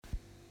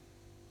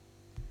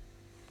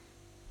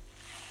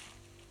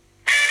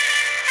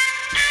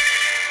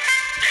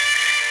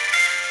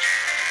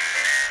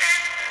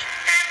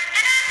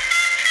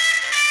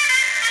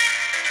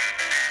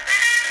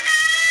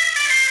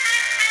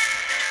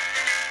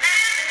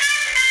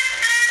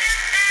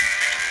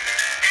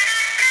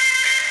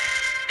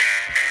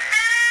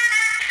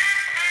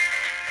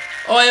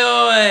Oi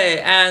oi,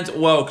 and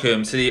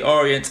welcome to the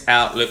Orient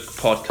Outlook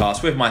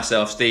podcast with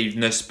myself, Steve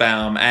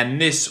Nussbaum,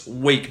 and this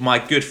week my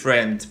good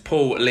friend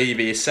Paul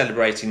Levy is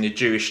celebrating the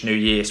Jewish New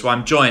Year, so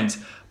I'm joined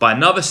by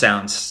another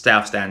South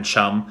Stand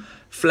chum,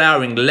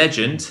 flowering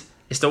legend.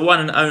 It's the one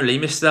and only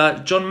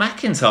Mr. John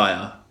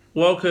McIntyre.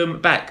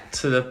 Welcome back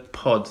to the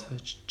pod,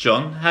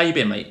 John. How you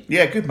been, mate?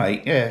 Yeah, good,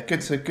 mate. Yeah,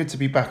 good to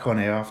be back on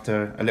here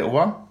after a little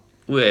while.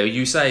 Well,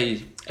 you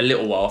say a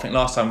little while. I think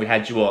last time we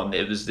had you on,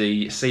 it was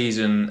the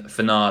season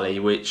finale,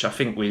 which I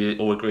think we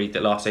all agreed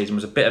that last season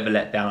was a bit of a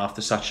letdown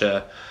after such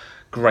a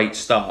great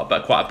start,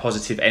 but quite a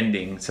positive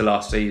ending to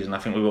last season. I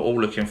think we were all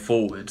looking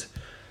forward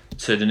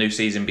to the new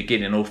season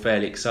beginning, all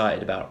fairly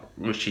excited about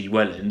Richie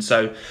Wellen.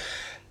 So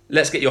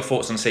let's get your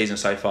thoughts on the season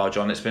so far,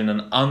 John. It's been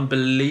an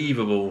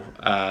unbelievable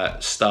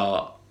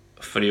start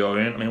for the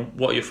Orient. I mean,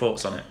 what are your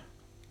thoughts on it?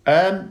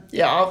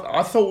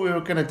 I thought we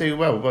were going to do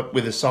well, but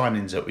with the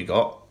signings that we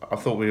got, I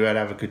thought we would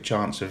have a good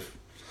chance of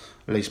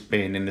at least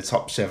being in the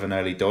top 7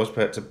 early doors.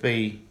 But to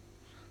be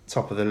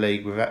top of the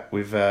league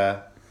with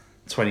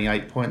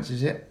 28 points,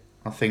 is it?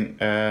 I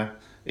think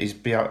is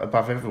be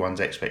above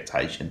everyone's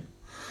expectation.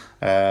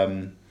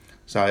 So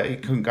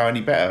it couldn't go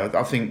any better.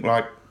 I think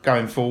like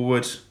going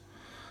forward,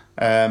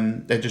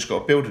 they've just got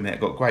to build on it.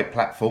 Got a great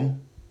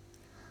platform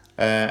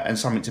and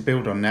something to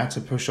build on now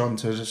to push on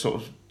to the sort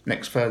of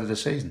next third of the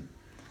season.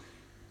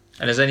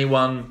 And has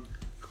anyone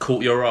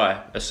caught your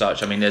eye as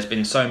such? I mean, there's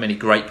been so many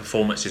great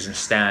performances and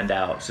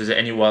standouts. Is there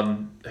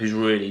anyone who's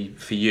really,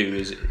 for you,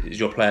 is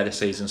your player this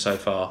season so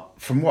far?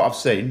 From what I've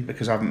seen,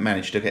 because I haven't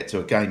managed to get to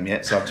a game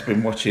yet, so I've just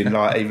been watching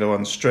like either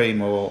on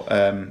stream or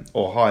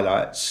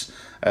highlights.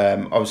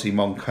 Obviously,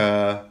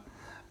 Moncur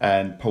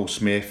and Paul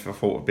Smith, I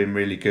thought have been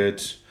really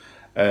good,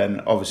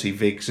 and obviously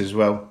Viggs as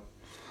well.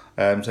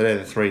 So they're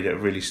the three that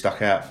have really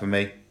stuck out for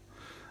me.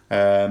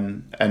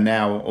 And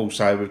now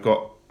also we've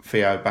got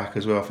Theo back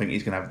as well. I think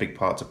he's going to have a big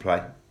part to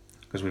play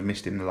because we've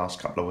missed him the last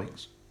couple of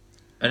weeks.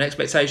 And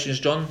expectations,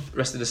 John,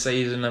 rest of the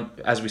season,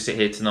 as we sit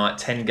here tonight,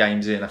 10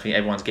 games in, I think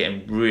everyone's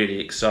getting really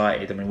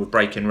excited. I mean, we're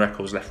breaking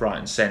records left, right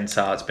and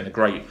centre. It's been a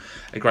great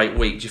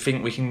week. Do you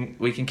think we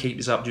can keep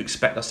this up? Do you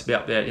expect us to be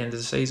up there at the end of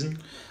the season?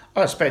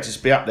 I expect us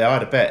to be up there. I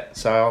had a bet,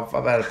 so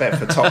I've had a bet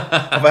for top.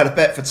 I've had a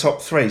bet for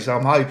top 3, so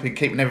I'm hoping,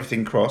 keeping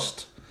everything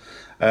crossed.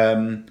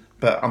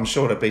 But I'm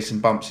sure there'll be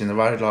some bumps in the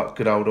road, like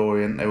good old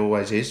Orient. There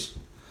always is.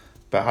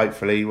 But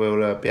hopefully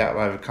we'll be able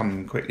to overcome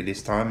them quickly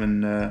this time,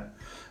 and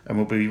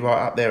we'll be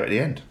right up there at the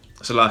end.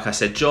 So like I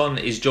said, John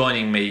is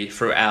joining me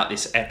throughout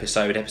this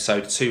episode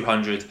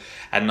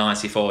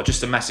 294.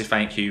 Just a massive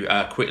thank you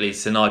quickly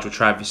to Nigel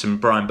Travis and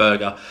Brian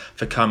Berger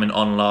for coming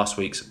on last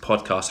week's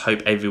podcast.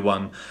 Hope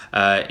everyone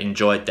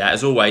enjoyed that.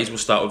 As always, we'll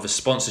start with a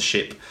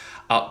sponsorship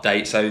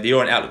update. So the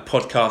Orient Outlook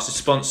podcast is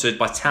sponsored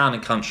by Town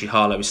and Country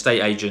Harlow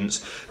estate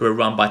agents, who are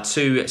run by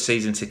 2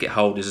 season ticket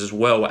holders as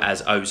well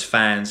as O's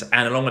fans,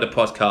 and along with the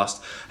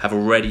podcast have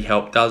already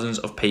helped dozens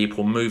of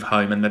people move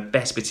home. And the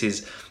best bit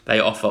is they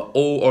offer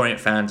all Orient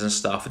fans and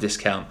staff a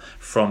discount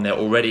from their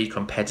already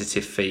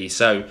competitive fee.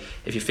 So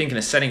if you're thinking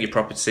of selling your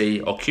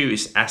property or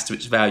curious as to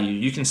its value,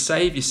 you can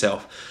save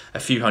yourself a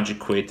few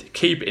 £100,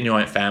 keep it in your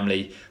Orient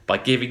family by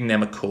giving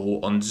them a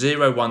call on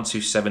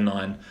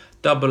 01279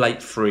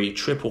 883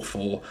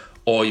 444,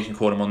 or you can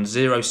call them on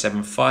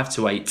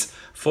 07528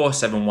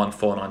 471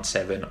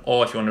 497,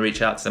 or if you want to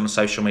reach out to them on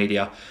social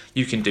media,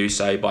 you can do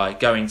so by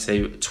going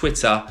to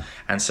Twitter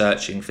and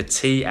searching for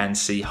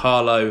T&C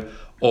Harlow,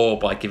 or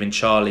by giving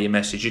Charlie a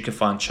message. You can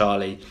find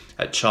Charlie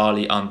at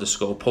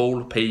Charlie_Paul,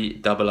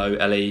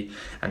 POOLE,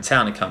 and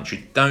Town and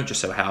Country don't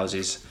just sell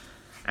houses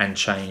and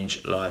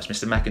change lives.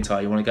 Mr.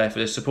 McIntyre, you want to go for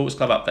the Supporters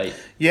Club update?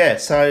 Yeah,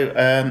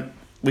 so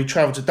we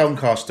travelled to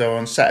Doncaster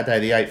on Saturday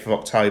the 8th of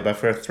October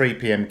for a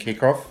 3pm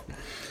kickoff.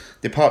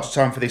 Departure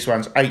time for this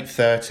one's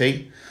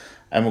 8:30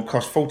 and will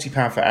cost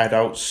 £40 for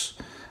adults.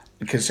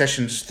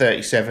 Concessions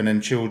 £37,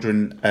 and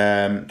children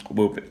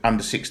will be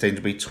under 16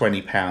 will be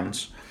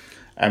 £20.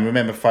 And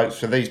remember, folks,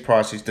 for these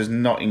prices does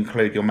not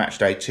include your match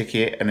day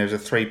ticket, and there's a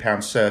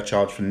 £3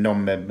 surcharge for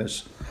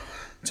non-members.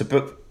 To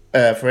book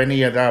for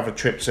any of the other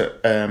trips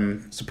at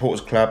Supporters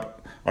Club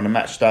on a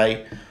match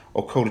day,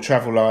 or call the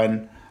travel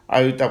line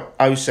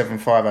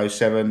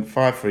 07507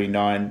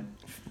 539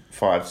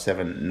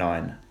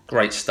 579.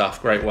 Great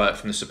stuff, great work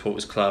from the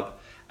Supporters Club.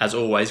 As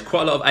always,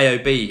 quite a lot of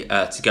AOB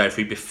to go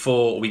through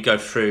before we go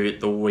through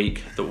the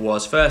week that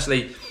was.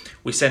 Firstly,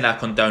 we send our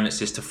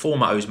condolences to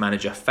former O's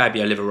manager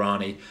Fabio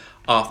Liverani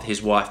after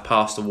his wife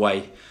passed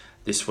away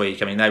this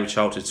week. I mean, they were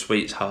childhood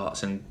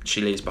sweethearts, and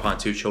she leaves behind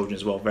 2 children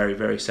as well. Very,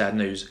 very sad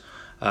news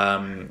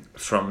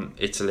from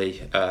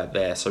Italy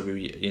there. So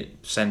we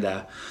send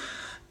our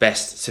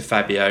best to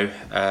Fabio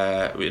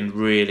in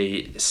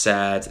really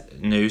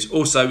sad news.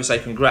 Also, we say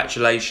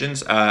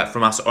congratulations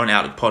from us on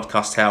Outlook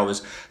Podcast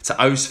Towers to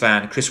O's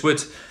fan Chris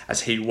Wood,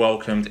 as he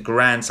welcomed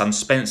grandson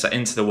Spencer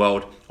into the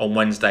world on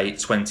Wednesday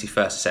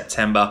 21st of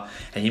September.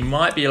 And he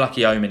might be a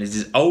lucky omen, as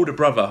his older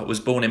brother was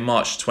born in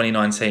March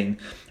 2019,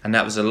 and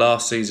that was the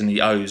last season the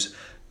O's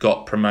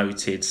got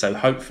promoted. So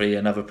hopefully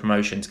another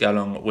promotion to go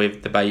along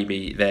with the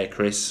baby there,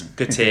 Chris.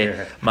 Good to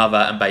hear mother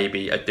and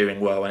baby are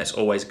doing well, and it's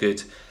always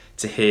good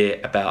to hear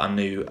about a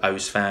new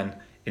O's fan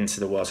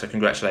into the world. So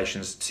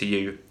congratulations to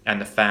you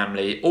and the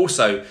family.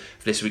 Also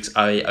for this week's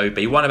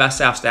AOB, one of our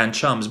South Stand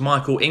chums,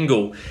 Michael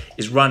Ingle,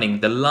 is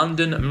running the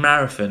London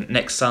Marathon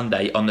next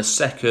Sunday on the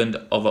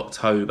 2nd of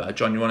October.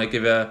 John, you want to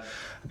give a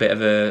bit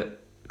of a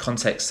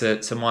context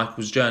to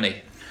Michael's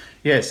journey?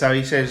 Yeah, so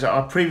he says,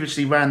 I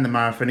previously ran the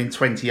marathon in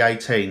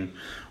 2018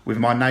 with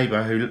my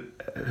neighbour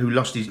who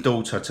lost his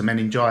daughter to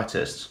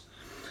meningitis.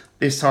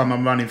 This time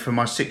I'm running for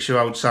my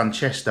 6-year-old son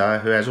Chester,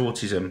 who has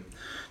autism.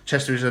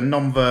 Chester is a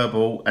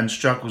non-verbal and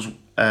struggles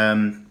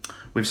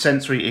with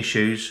sensory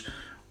issues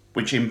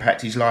which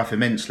impact his life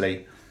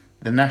immensely.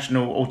 The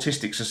National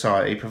Autistic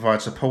Society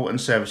provides support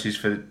and services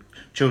for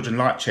children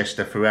like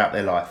Chester throughout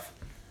their life.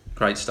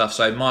 Great stuff.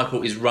 So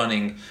Michael is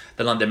running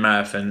the London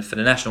Marathon for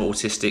the National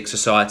Autistic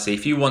Society.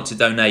 If you want to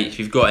donate, if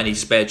you've got any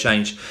spare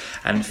change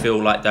and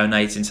feel like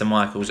donating to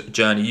Michael's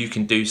journey, you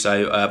can do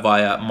so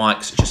via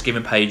Mike's Just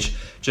Giving page.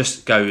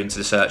 Just go into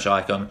the search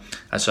icon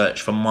and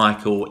search for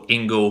Michael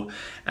Ingle.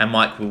 And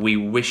Michael, we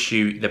wish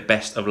you the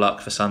best of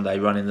luck for Sunday.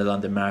 Running the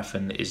London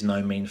Marathon is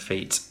no mean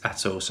feat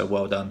at all. So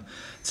well done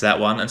to that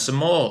one. And some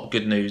more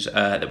good news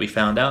that we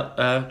found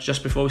out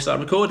just before we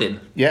started recording.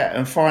 Yeah,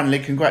 and finally,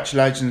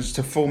 congratulations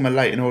to former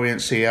Leyton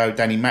Orient CEO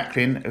Danny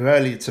Macklin, who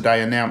earlier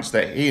today announced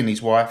that he and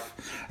his wife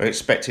are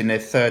expecting their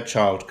 3rd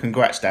child.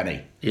 Congrats,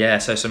 Danny. Yeah,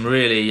 so some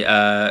really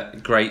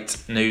great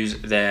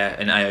news there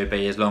in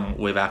AOB, along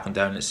with our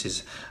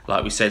condolences,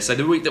 like we said. So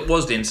the week that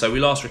was in, so we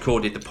last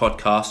recorded the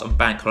podcast on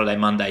Bank Holiday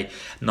Monday,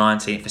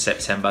 19th of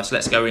September. So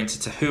let's go into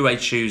Tahué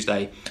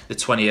Tuesday, the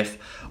 20th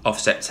of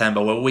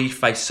September, where we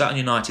face Sutton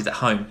United at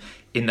home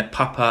in the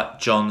Papa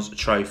John's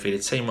Trophy.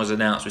 The team was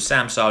announced with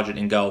Sam Sargent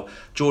in goal,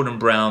 Jordan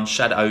Brown,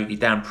 Shad Ogie,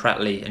 Dan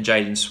Pratley and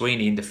Jaden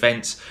Sweeney in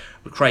defence,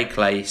 with Craig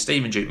Clay,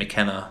 Stephen Duke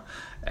McKenna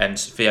and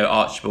Theo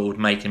Archibald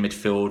making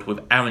midfield,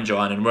 with Aaron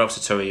Johan and Ralph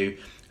Satoriu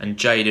and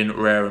Jaden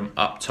Rareham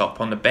up top.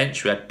 On the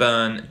bench we had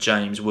Byrne,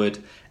 James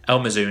Wood,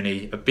 El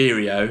Mazzuni,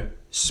 Abirio,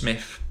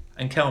 Smith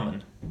and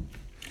Kelman.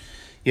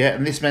 Yeah,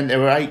 and this meant there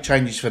were 8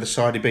 changes for the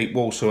side who beat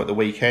Walsall at the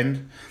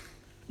weekend.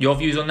 Your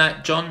views on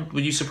that, John? Were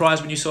you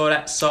surprised when you saw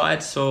that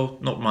side, or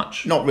not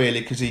much? Not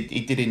really, because he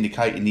did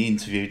indicate in the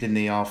interview, didn't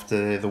he,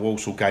 after the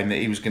Walsall game, that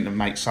he was going to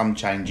make some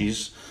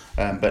changes,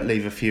 but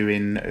leave a few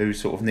in who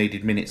sort of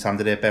needed minutes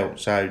under their belt.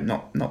 So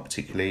not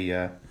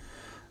particularly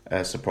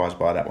surprised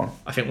by that one.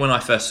 I think when I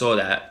first saw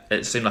that,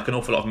 it seemed like an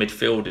awful lot of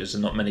midfielders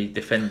and not many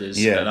defenders.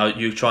 Yeah.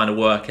 And you were trying to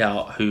work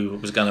out who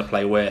was going to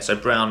play where. So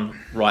Brown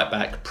right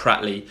back,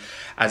 Pratley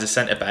as a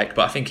centre back,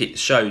 but I think it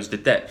shows the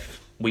depth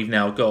we've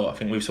now got. I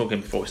think we were talking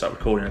before we started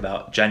recording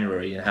about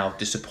January and how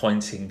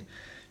disappointing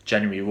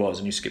January was,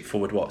 and you skip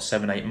forward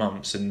 7-8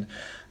 months and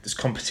there's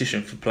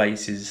competition for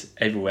places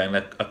everywhere and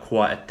a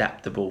quite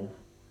adaptable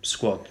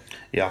squad.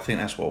 Yeah, I think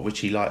that's what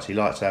Richie likes. He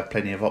likes to have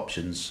plenty of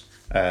options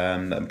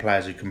and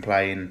players who can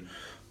play in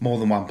more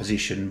than one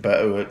position, but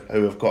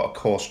who have got a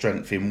core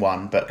strength in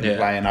one but can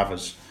play in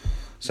others.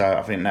 So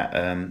I think that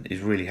is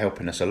really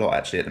helping us a lot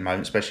actually at the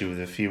moment, especially with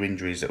a few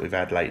injuries that we've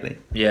had lately.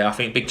 Yeah, I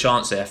think big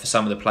chance there for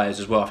some of the players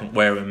as well. I think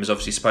Wareham has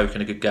obviously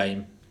spoken a good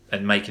game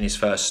and making his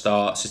first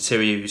start.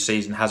 Sotiriou, whose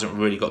season hasn't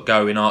really got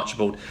going.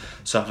 Archibald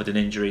suffered an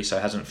injury, so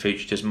hasn't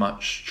featured as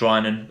much.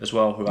 Drinan as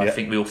well, who I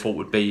think we all thought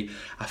would be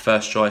our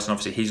first choice, and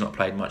obviously he's not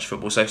played much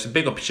football. So some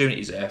big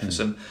opportunities there for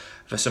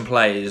some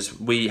players.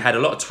 We had a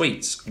lot of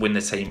tweets when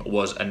the team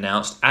was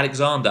announced.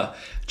 Alexander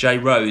J.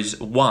 Rose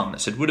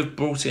said would have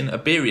brought in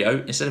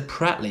Abirio instead of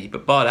Pratley,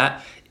 but by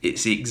that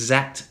it's the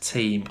exact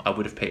team I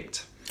would have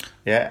picked.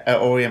 Yeah, at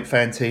Orient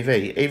Fan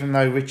TV. Even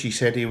though Richie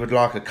said he would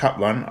like a cup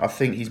run, I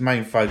think his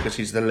main focus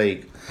is the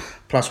league.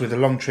 Plus, with a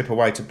long trip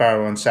away to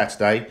Barrow on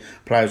Saturday,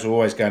 players are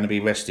always going to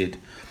be rested.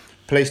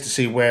 Pleased to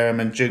see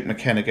Wareham and Duke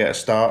McKenna get a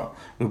start.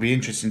 Will be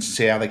interesting to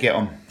see how they get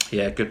on.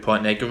 Yeah, good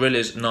point there.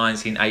 Gorillas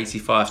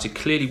 1985. So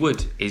clearly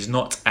Wood is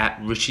not at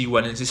Richie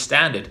Wellens'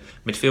 standard.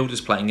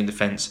 Midfielders playing in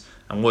defence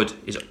and Wood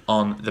is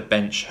on the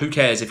bench. Who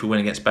cares if we win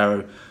against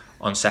Barrow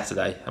on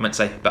Saturday? I meant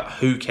to say, but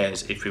who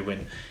cares if we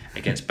win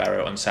against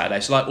Barrow on Saturday?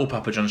 So like all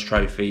Papa John's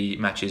Trophy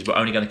matches, we're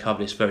only going to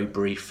cover this very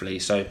briefly.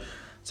 So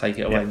take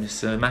it away,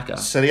 Mr. Macca.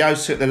 So the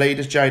O's took the lead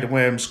as Jaden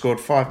Wareham scored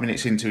 5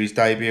 minutes into his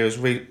debut as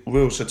Real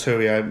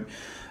Saturio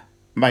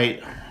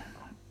made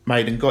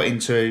and got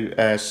into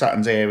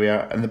Sutton's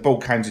area, and the ball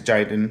came to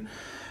Jaden,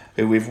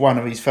 who with one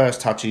of his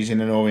first touches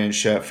in an Orient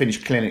shirt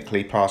finished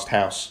clinically past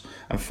House,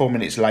 and 4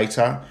 minutes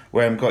later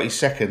Wareham got his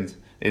second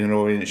in an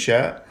Orient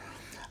shirt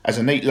as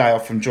a neat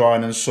layoff from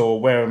Drinan saw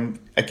Wareham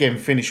again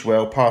finish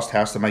well past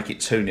House to make it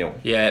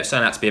 2-0. Yeah, it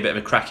turned out to be a bit of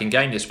a cracking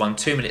game, this one.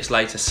 2 minutes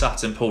later,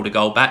 Sutton pulled a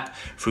goal back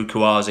through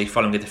Kouazi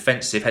following a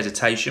defensive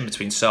hesitation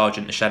between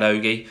Sargent and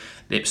Shadogi.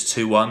 It's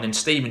 2-1. Then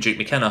Stephen Duke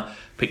McKenna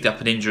picked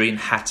up an injury and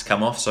had to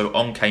come off, so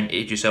on came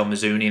Idris El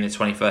Mazzuni in the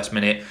 21st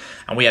minute,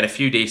 and we had a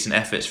few decent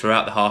efforts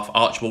throughout the half.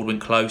 Archibald went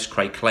close,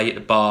 Craig Clay at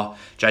the bar,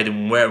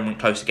 Jaden Wareham went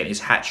close to getting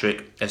his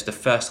hat-trick as the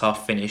first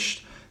half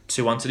finished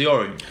 2-1 to the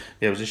Orient.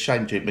 Yeah, it was a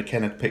shame Duke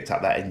McKenna picked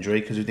up that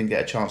injury because we didn't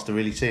get a chance to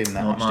really see him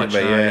that Not much, much,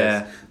 did we? no,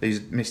 yeah.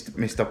 He's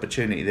missed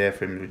opportunity there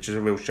for him, which is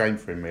a real shame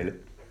for him, really.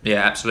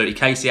 Yeah, absolutely.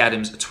 Casey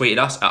Adams tweeted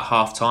us at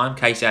half-time.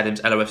 Casey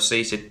Adams,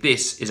 LOFC, said,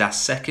 "This is our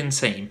second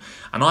team,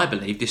 and I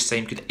believe this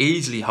team could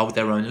easily hold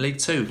their own in League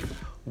Two.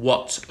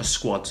 What a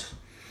squad."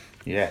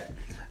 Yeah.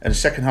 And the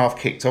second half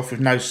kicked off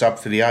with no sub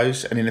for the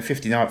O's, and in the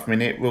 59th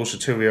minute, Will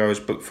Soturio was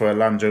booked for a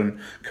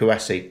London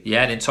Kouassi.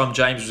 Yeah, and then Tom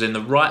James was in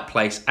the right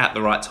place at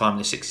the right time in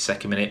the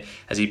 62nd minute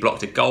as he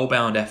blocked a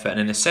goal-bound effort,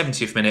 and in the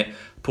 70th minute,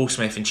 Paul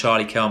Smith and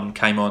Charlie Kelman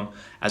came on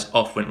as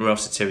off went Will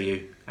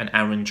Soturio and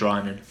Aaron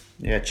Drynan.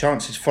 Yeah,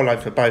 chances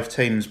followed for both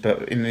teams,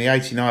 but in the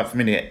 89th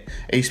minute,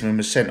 Eastman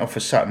was sent off for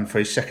Sutton for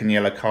his second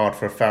yellow card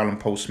for a foul on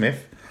Paul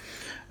Smith.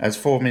 As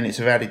 4 minutes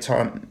of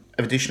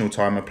additional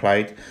time are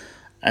played,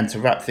 and to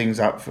wrap things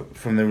up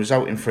from the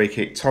resulting free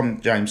kick,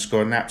 Tom James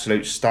scored an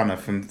absolute stunner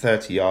from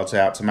 30 yards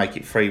out to make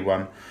it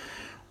 3-1,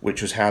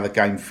 which was how the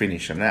game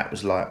finished, and that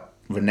was like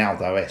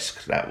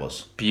Ronaldo-esque, that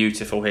was.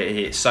 Beautiful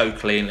hit so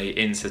cleanly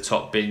into the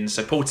top bins.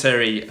 So Paul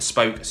Terry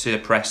spoke to the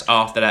press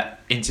after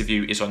that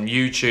interview. Is on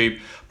YouTube.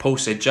 Paul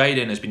said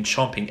Jayden has been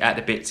chomping at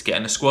the bit to get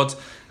in the squad,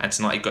 and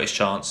tonight he got his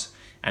chance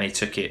and he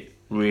took it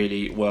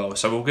really well.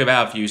 So we'll give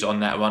our views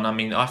on that one. I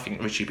mean, I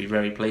think Richie would be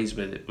very pleased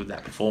with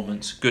that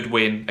performance. Good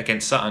win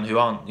against Sutton, who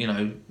aren't,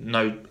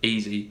 no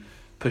easy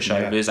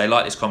pushovers. Yeah. They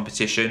like this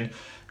competition.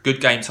 Good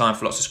game time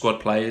for lots of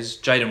squad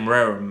players. Jayden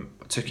Wareham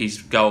took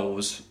his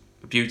goals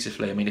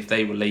beautifully. I mean, if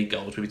they were league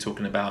goals, we'd be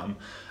talking about them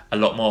a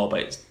lot more, but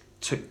it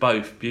took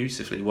both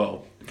beautifully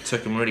well.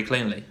 Took them really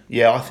cleanly.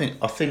 Yeah, I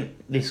think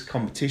this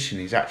competition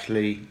is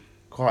actually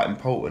quite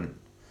important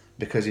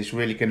because it's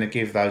really going to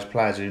give those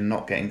players who are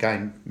not getting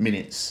game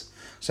minutes,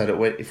 so that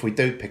if we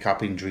do pick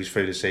up injuries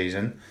through the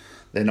season,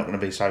 they're not going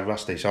to be so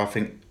rusty. So I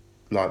think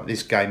like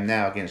this game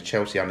now against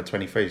Chelsea under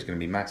 23 is going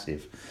to be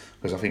massive,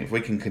 because I think if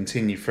we can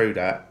continue through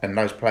that and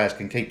those players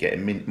can keep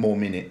getting more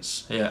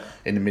minutes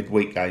in the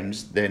midweek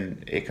games,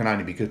 then it can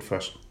only be good for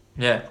us.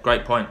 Yeah,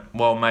 great point.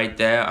 Well made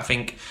there. I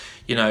think,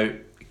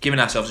 giving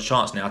ourselves a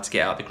chance now to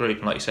get out of the group,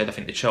 and like you said, I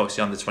think the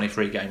Chelsea under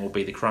 23 game will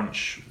be the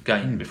crunch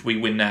game. If we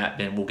win that,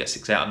 then we'll get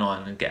 6 out of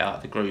 9 and get out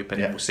of the group,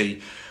 and then we'll see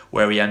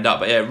where we end up.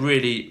 But yeah,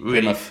 really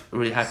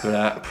happy with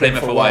that.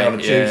 Plymouth away on a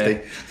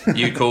Tuesday.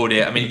 You called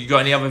it. I mean, you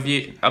got any other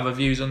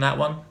views on that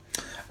one?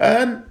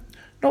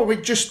 No, we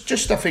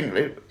just I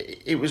think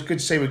it was good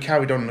to see we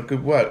carried on the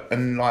good work,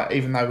 and like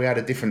even though we had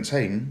a different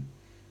team,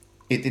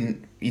 you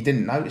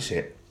didn't notice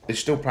it. They're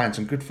still playing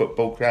some good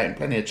football, creating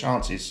plenty of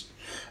chances.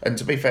 And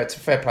to be fair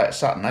play at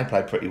Sutton, they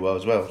played pretty well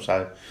as well.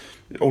 So,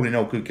 all in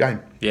all, good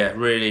game. Yeah,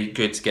 really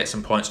good to get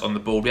some points on the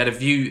board. We had a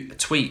few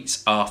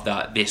tweets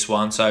after this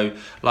one. So,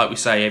 like we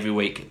say every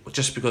week,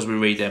 just because we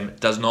read them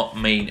does not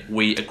mean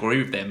we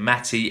agree with them.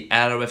 Matty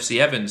LOFC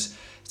Evans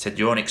said,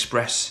 "You're on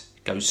Express,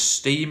 goes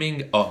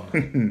steaming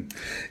on."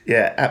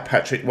 Yeah, at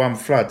Patrick One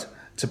Flood.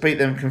 To beat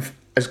them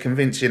as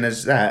convincing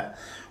as that,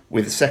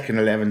 with the second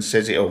 11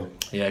 says it all.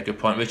 Yeah, good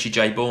point. Richie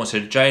J. Bourne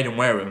said Jayden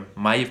Wareham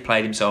may have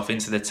played himself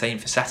into the team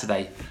for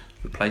Saturday,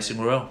 replacing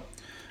Ruel.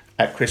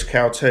 At Chris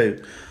Carole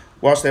too.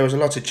 Whilst there was a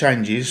lot of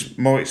changes,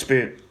 more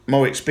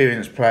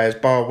experienced players,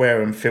 bar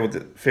Wareham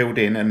filled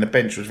in, and the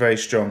bench was very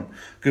strong.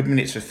 Good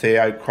minutes for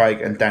Theo,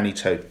 Craig and Danny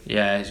too.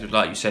 Yeah, it's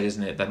like you said,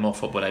 isn't it? The more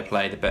football they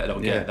play, the better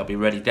they'll get. They'll be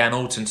ready. Dan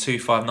Alton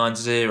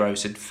 2590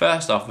 said,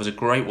 "First half was a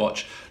great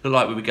watch. Looked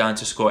like we were going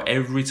to score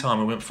every time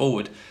we went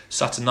forward.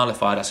 Sutton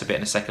nullified us a bit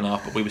in the second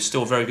half, but we were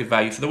still very good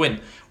value for the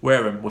win.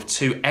 Wareham with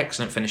 2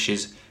 excellent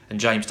finishes, and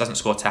James doesn't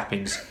score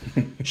tappings.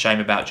 Shame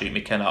about Duke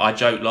McKenna." I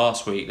joked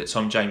last week that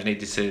Tom James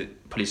needed to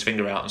put his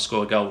finger out and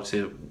score a goal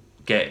to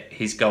get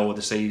his goal of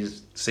the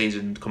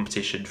season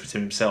competition for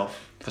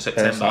himself for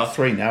September. It's like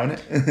 3 now, isn't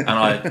it? And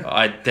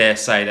I dare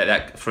say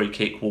that free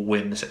kick will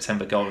win the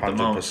September goal of the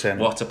month.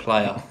 What a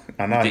player.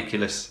 I know.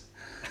 Ridiculous.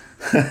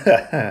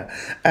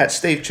 At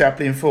Steve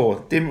Chaplin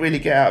 4, didn't really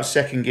get out of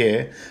second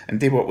gear and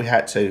did what we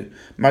had to.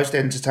 Most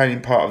entertaining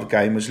part of the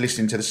game was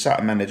listening to the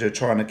Sutton manager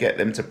trying to get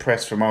them to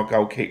press from our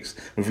goal kicks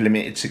with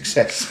limited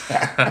success.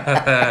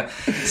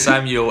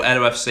 Samuel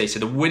LOFC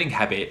said, "The winning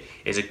habit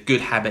is a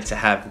good habit to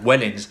have.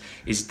 Wellings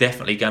is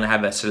definitely going to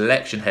have a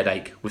selection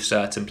headache with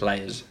certain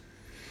players."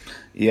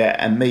 Yeah,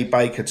 and me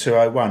Baker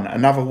 201,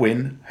 another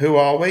win. Who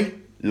are we?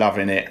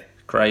 Loving it.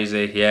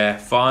 Crazy, yeah.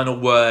 Final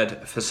word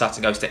for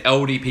Sutton goes to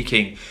LDP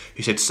King,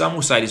 who said, "Some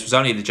will say this was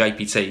only the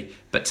JPT,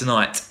 but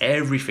tonight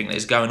everything that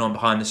is going on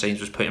behind the scenes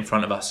was put in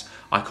front of us.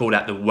 I call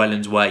that the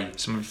Wellens way.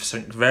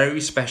 Something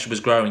very special was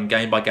growing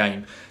game by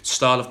game.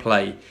 Style of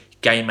play,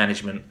 game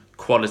management,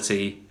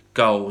 quality,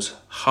 goals,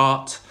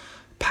 heart,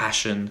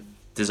 passion,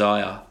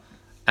 desire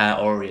at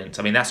Orient."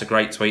 I mean, that's a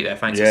great tweet there.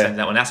 Thanks for sending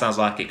that one. That sounds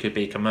like it could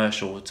be a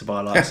commercial to buy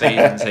like a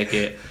season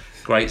ticket.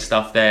 Great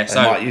stuff there. So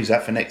might use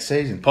that for next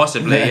season.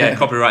 Possibly, yeah.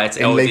 Copyrighted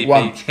to LDP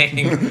LDP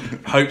King.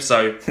 Hope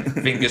so.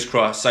 Fingers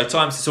crossed. So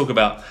time to talk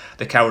about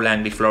the Carole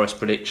Langley Florists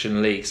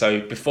Prediction League. So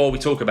before we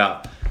talk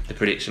about the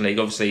Prediction League,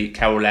 obviously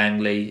Carole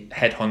Langley,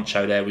 head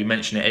honcho there, we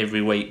mention it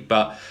every week,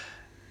 but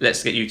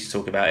let's get you to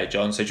talk about it,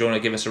 John. So do you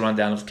want to give us a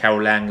rundown of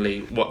Carole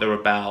Langley, what they're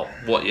about,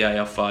 what they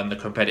offer, and the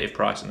competitive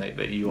pricing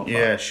that you offer?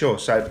 Yeah, sure.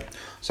 So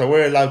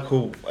we're a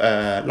local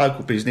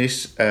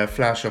business,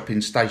 flower shop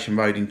in Station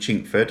Road in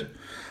Chinkford.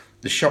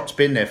 The shop's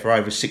been there for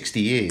over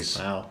 60 years.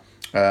 Wow.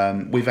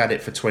 We've had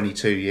it for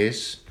 22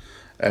 years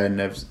and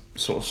have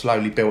sort of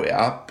slowly built it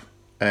up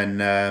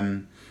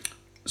and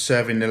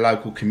serving the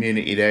local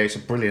community there. It's a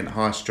brilliant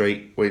high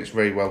street where it's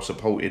very well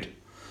supported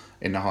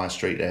in the high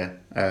street there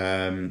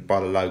by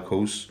the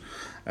locals.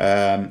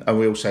 And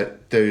we also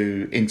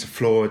do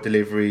inter-flora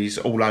deliveries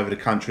all over the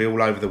country,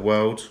 all over the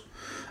world.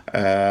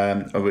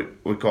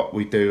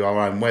 We do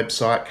our own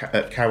website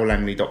at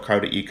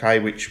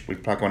carolelangley.co.uk, which we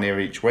plug on here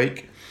each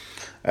week.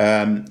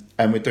 And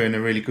we're doing a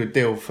really good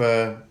deal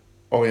for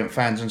Orient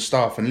fans and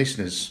staff and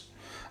listeners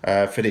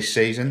for this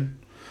season.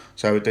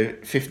 So we're doing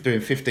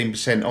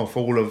 15% off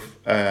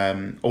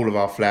all of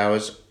our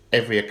flowers,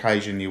 every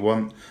occasion you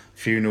want,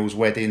 funerals,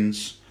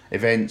 weddings,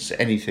 events,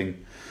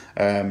 anything.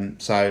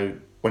 So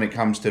when it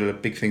comes to the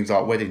big things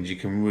like weddings, you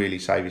can really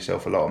save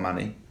yourself a lot of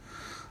money.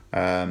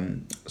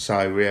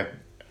 So we're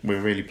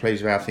really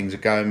pleased with how things are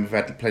going. We've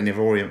had plenty of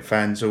Orient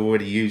fans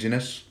already using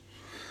us,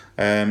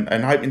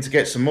 and hoping to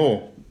get some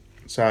more.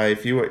 So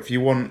if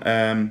you want,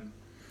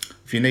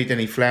 if you need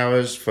any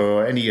flowers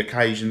for any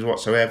occasions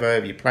whatsoever,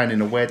 if you're planning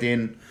a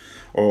wedding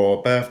or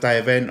a birthday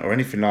event or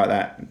anything like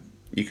that,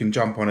 you can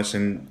jump on us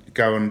and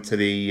go onto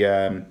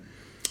the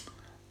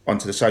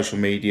social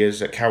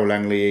medias at Carole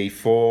Langley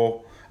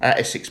E4, at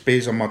Essex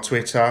Biz on my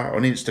Twitter,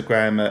 on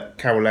Instagram at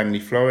Carole Langley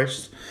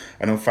Florist,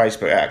 and on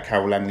Facebook at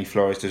Carole Langley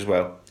Florist as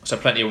well. So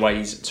plenty of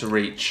ways to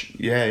reach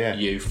Yeah.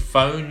 you.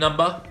 Phone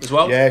number as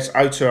well? Yeah, it's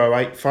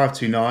 0208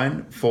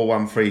 529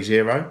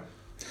 4130.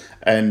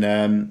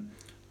 And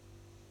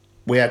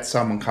we had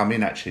someone come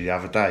in actually the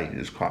other day. It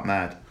was quite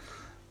mad.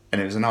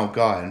 And it was an old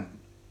guy and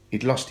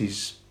he'd lost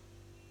his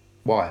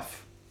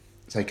wife.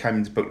 So he came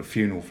in to book the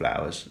funeral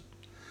flowers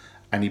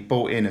and he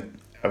bought in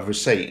a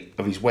receipt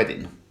of his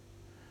wedding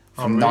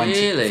from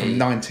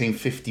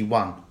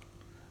 1951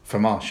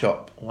 from our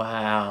shop.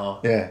 Wow.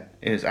 Yeah,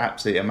 it was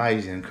absolutely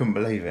amazing. Couldn't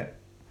believe it.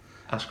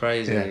 That's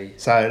crazy. Yeah.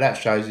 So that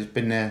shows he's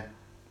been there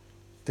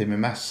doing my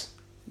maths.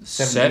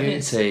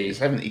 70?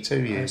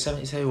 72 years.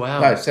 72,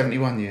 wow. No,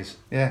 71 years.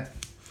 Yeah.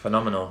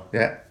 Phenomenal.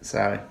 Yeah,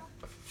 so...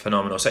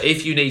 Phenomenal. So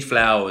if you need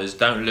flowers,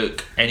 don't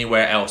look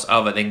anywhere else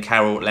other than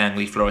Carole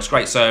Langley Florist.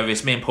 Great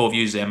service. Me and Paul have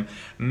used them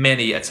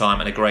many a time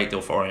and a great deal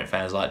for Orient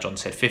fans. Like John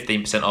said,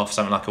 15% off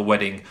something like a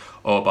wedding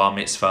or a bar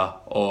mitzvah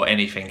or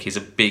anything is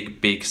a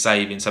big, big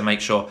saving. So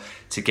make sure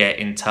to get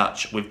in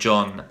touch with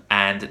John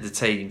and the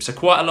team. So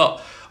quite a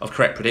lot of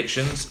correct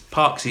predictions.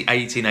 Parksy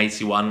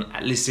 1881,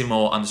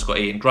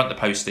 Lissimore_Ian, Grunt the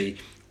Postie,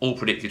 all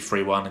predicted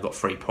 3-1 and got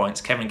 3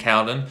 points. Kevin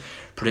Cowden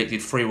predicted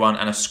 3-1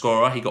 and a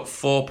scorer. He got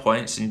 4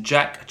 points. And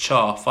Jack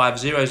Char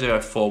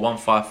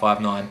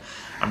 50041559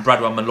 and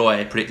Bradwell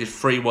Malloy predicted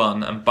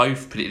 3-1 and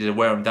both predicted a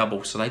Wareham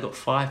double, so they got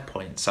 5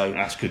 points. So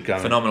that's good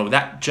going. Phenomenal.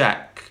 That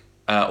Jack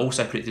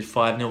also predicted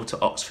 5-0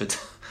 to Oxford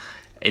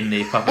in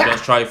the Papa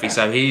John's Trophy,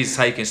 so he's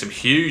taken some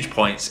huge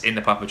points in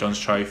the Papa John's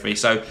Trophy.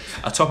 So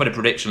a top of the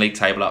prediction league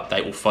table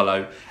update will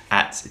follow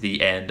at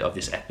the end of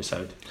this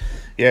episode.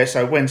 Yeah,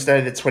 so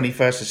Wednesday the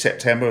 21st of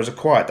September was a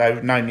quiet day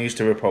with no news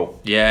to report.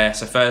 Yeah,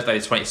 so Thursday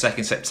the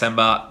 22nd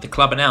September, the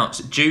club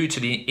announced due to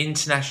the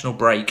international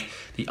break,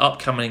 the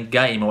upcoming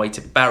game away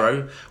to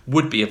Barrow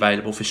would be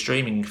available for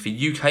streaming for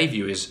UK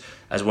viewers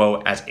as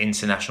well as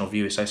international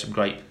viewers. So some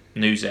great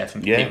news there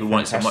from people who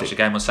wanted to watch the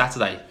game on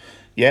Saturday.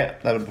 Yeah,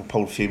 that would have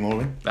pulled a few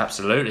more in.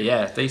 Absolutely,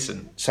 yeah,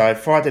 decent. So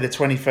Friday the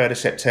 23rd of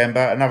September,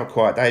 another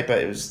quiet day, but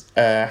it was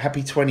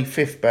happy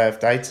 25th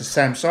birthday to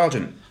Sam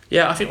Sargent.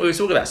 Yeah, I think we were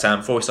talking about Sam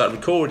before we started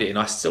recording.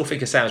 I still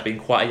think of Sam as being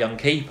quite a young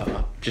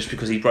keeper, just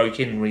because he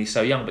broke in really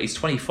so young. But he's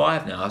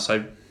 25 now,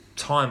 so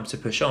time to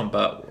push on.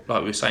 But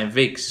like we were saying,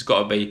 Viggs has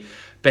got to be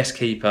best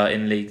keeper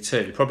in League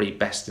 2, probably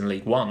best in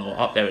League 1 or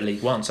up there at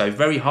League 1. So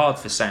very hard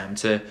for Sam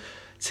to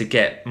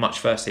get much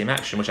first team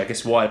action, which I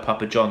guess why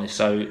Papa John is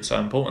so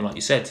important, like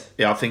you said.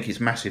 Yeah, I think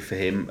it's massive for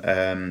him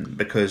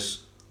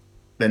because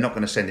they're not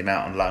going to send him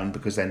out on loan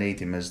because they need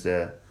him as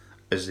the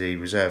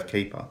reserve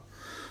keeper.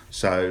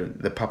 So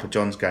the Papa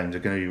John's games are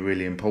going to be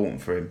really important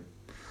for him.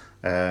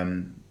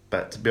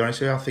 But to be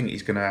honest with you, I think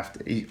he's going to have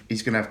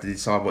to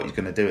decide what he's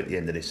going to do at the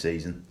end of this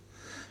season,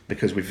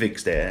 because with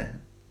Viggs there,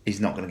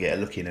 he's not going to get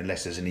a look in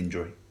unless there's an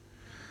injury.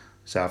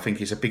 So I think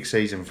it's a big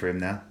season for him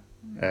now,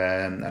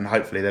 and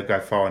hopefully they'll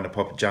go far in the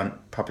Papa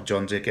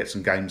John's here, get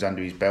some games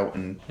under his belt,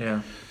 and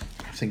I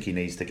think he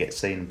needs to get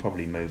seen and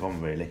probably move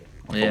on really.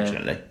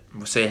 Unfortunately. Yeah.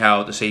 We'll see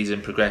how the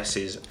season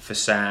progresses for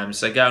Sam.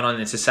 So going on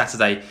into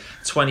Saturday,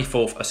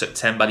 24th of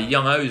September, the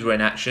Young O's were in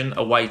action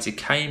away to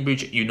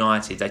Cambridge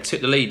United. They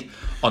took the lead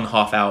on the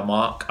half-hour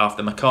mark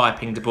after Mackay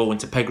pinged the ball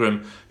into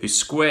Pegram, who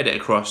squared it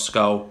across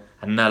goal,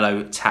 and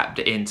Nello tapped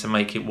it in to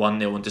make it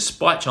 1-0. And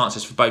despite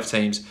chances for both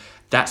teams,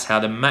 that's how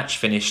the match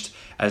finished,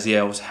 as the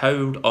Elves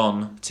held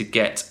on to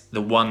get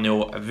the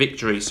 1-0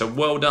 victory. So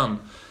well done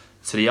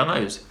to the Young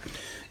O's.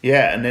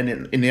 Yeah, and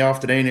then in the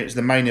afternoon it was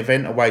the main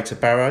event away to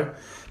Barrow.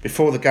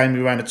 Before the game, we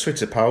ran a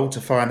Twitter poll to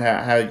find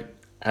out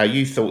how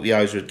you thought the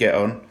O's would get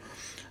on,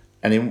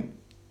 and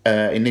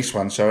in this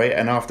one,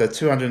 and after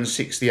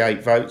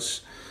 268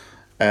 votes,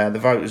 the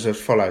vote was as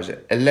follows: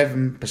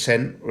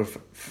 11% were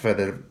for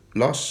the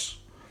loss,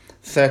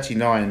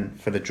 39%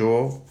 for the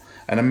draw,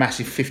 and a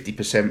massive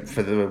 50%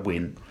 for the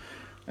win.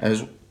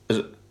 As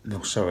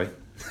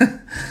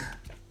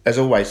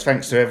always,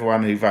 thanks to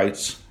everyone who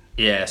votes.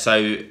 Yeah,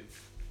 so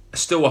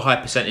still a high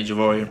percentage of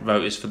Orient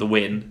voters for the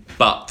win,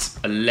 but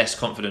a less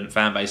confident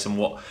fan base than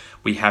what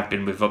we have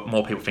been, with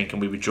more people thinking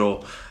we would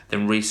draw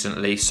than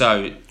recently.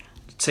 So,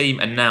 the team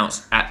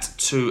announced at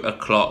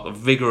 2:00,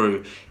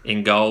 Vigouroux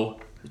in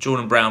goal,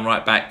 Jordan Brown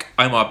right back,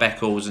 Omar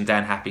Beckles and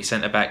Dan Happy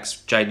centre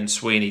backs, Jaden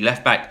Sweeney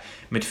left back,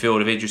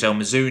 midfield of Idris El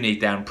Mazouni,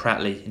 Dan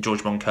Pratley,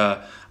 George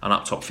Moncur, and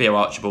up top Theo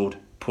Archibald,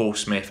 Paul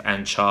Smith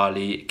and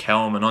Charlie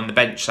Kelman. On the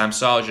bench, Sam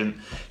Sargent,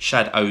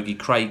 Shad Ogie,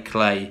 Craig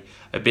Clay,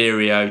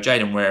 Abirio,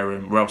 Jaden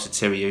Wareham, Rel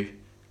Satiriou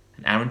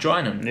and Aaron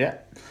Drynan. Yeah,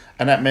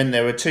 and that meant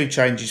there were 2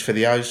 changes for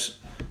the O's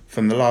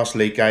from the last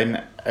league game,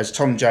 as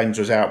Tom James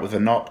was out with a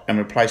knock and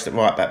replaced at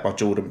right back by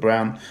Jordan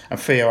Brown, and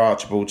Theo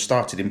Archibald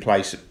started in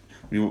place with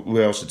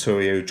Rel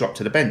Satiriou, who dropped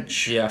to the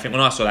bench. Yeah, I think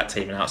when I saw that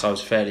team announced, I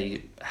was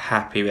fairly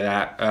happy with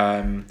that.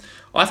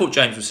 I thought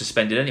James was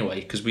suspended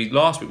anyway, because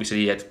last week we said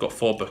he had got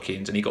 4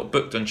 bookings and he got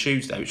booked on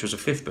Tuesday, which was a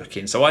 5th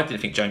booking, so I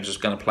didn't think James was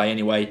going to play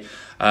anyway.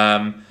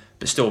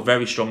 But still a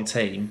very strong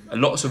team.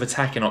 Lots of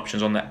attacking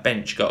options on that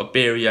bench. You've got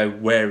Abirio,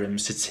 Wareham,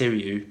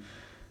 Satiriou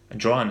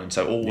and Drynan.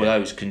 So all of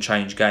those can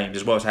change games,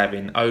 as well as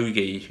having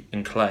Ogie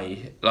and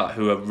Clay,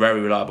 who are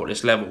very reliable at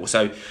this level.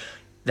 So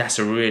that's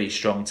a really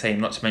strong team.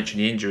 Not to mention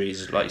the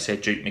injuries, like you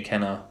said, Duke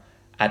McKenna,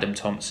 Adam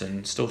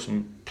Thompson. Still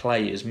some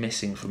players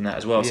missing from that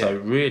as well. Yeah. So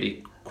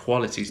really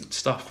quality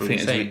stuff for the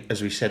team.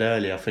 As we said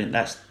earlier, I think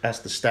that's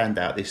the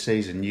standout this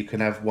season. You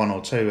can have 1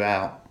 or 2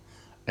 out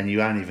and you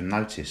won't even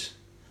notice.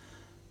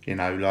 You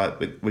know,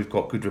 we've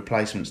got good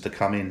replacements to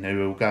come in who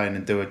will go in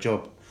and do a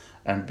job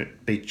and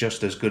be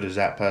just as good as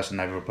that person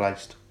they've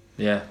replaced.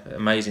 Yeah,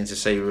 amazing to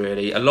see,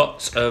 really. A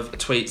lot of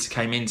tweets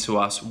came into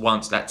us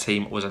once that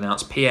team was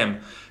announced.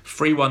 PM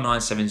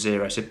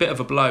 31970. It's a bit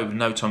of a blow with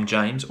no Tom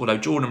James, although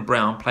Jordan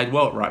Brown played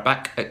well at right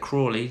back at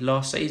Crawley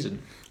last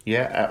season.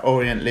 Yeah, at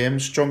Orient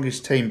Liam,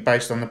 strongest team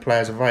based on the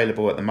players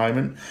available at the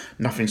moment.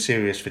 Nothing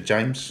serious for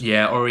James.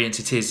 Yeah, Orient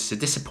it is. A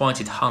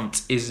disappointed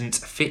Hunt isn't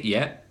fit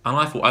yet, and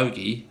I thought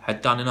Ogie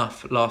had done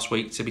enough last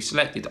week to be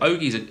selected.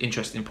 Ogie's an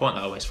interesting point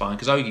I always find,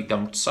 because Ogie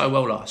done so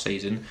well last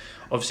season.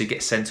 Obviously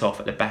gets sent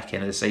off at the back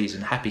end of the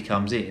season. Happy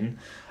comes in,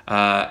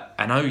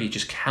 and Ogie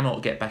just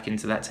cannot get back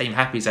into that team.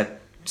 Happy's had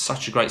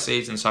such a great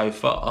season so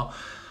far.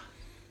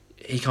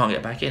 He can't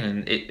get back in,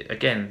 and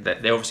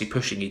they're obviously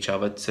pushing each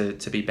other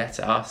to be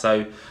better.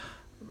 So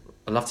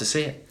I love to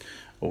see it.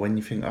 Well, when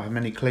you think, how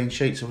many clean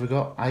sheets have we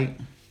got?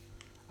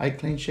 8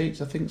 clean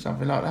sheets, I think,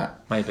 something like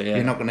that. Maybe, yeah.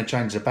 You're not going to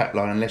change the back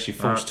line unless you're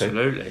forced to.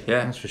 Absolutely,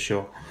 yeah. That's for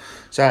sure.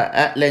 So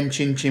at Len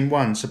Chin Chin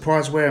 1,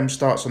 surprise Wareham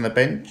starts on the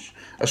bench.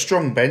 A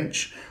strong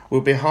bench. Will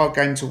be a hard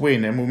game to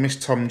win, and we'll miss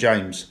Tom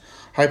James.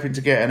 Hoping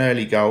to get an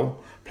early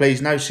goal. Please,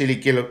 no silly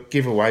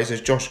giveaways, as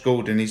Josh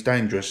Gordon is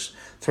dangerous.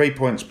 3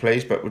 points,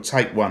 please, but we'll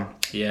take 1.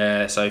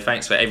 Yeah, so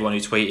thanks for everyone who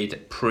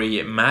tweeted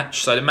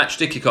pre-match. So the match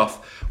did kick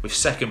off with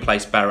second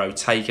place Barrow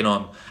taking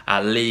on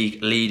our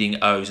league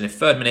leading O's. In the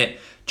 3rd minute,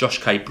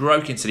 Josh Kay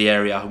broke into the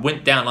area,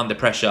 went down under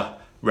pressure,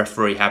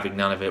 referee having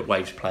none of it,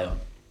 waved play on.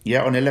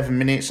 Yeah, on 11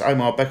 minutes,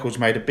 Omar Beckles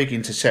made a big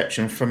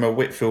interception from a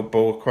Whitfield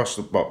ball across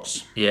the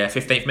box. Yeah,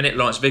 15th minute,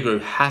 Lawrence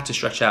Vigouroux had to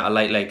stretch out a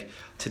late leg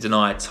to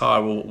deny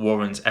Tyrell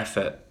Warren's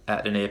effort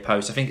at the near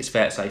post. I think it's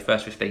fair to say,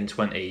 first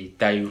 15-20,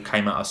 they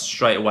came at us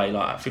straight away.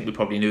 I think we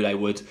probably knew they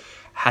would.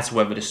 Had to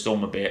weather the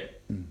storm a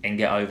bit and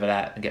get over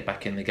that and get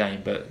back in the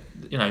game. But,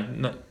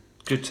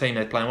 good team.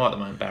 They're playing well at the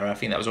moment, Barrow. I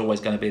think that was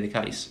always going to be the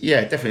case.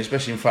 Yeah, definitely,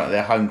 especially in front of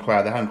their home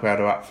crowd. The home crowd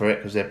are up for it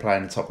because they're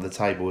playing the top of the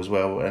table as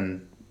well,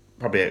 and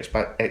probably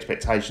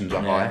expectations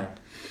are high.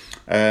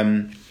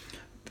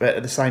 But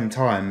at the same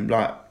time,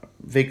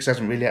 Viggs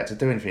hasn't really had to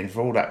do anything.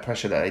 For all that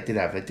pressure that they did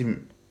have, they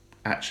didn't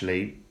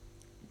actually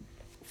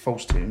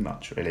force too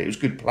much, really. It was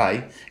good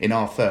play in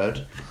our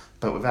third,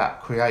 but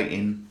without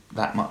creating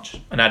that much.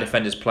 And our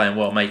defenders playing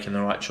well, making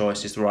the right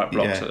choices, the right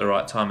blocks at the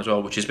right time as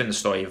well, which has been the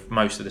story of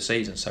most of the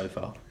season so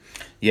far.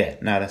 Yeah,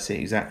 no, that's it,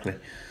 exactly.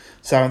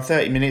 So in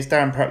 30 minutes,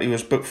 Darren Pratley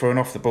was booked for an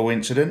off-the-ball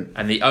incident.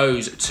 And the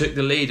O's took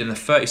the lead in the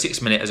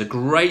 36th minute as a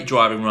great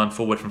driving run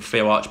forward from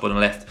Theo Archibald on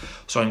the left.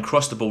 So he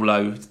crossed the ball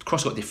low. The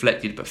cross got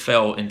deflected but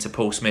fell into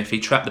Paul Smith. He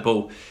trapped the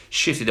ball,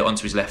 shifted it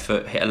onto his left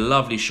foot, hit a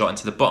lovely shot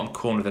into the bottom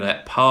corner of the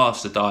net,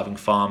 past the diving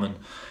Farman,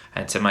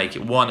 and to make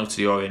it 1-0 to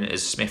the Orient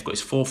as Smith got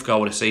his 4th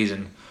goal of the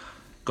season.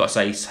 Got to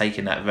say, he's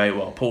taken that very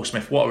well. Paul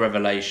Smith, what a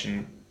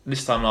revelation.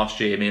 This time last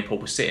year, me and Paul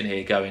were sitting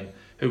here going,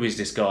 who is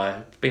this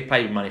guy? Big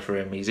paid money for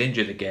him. He's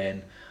injured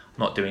again.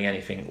 Not doing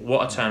anything.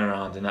 What a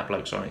turnaround in that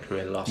bloke's Orient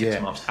career the last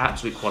 6 months.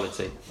 Absolute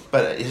quality.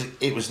 But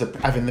it was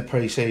having the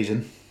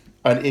pre-season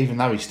And even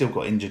though he still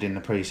got injured in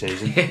the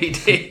pre-season. Yeah, he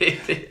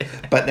did.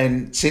 But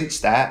then since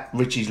that,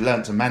 Richie's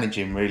learnt to manage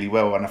him really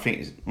well, and I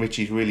think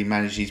Richie's really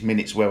managed his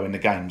minutes well in the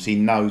games. He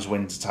knows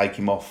when to take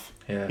him off,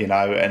 you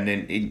know, and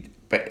then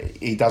but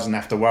he doesn't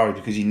have to worry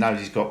because he knows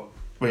he's got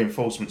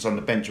reinforcements on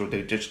the bench will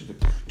do just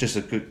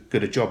a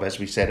good a job, as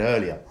we said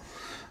earlier.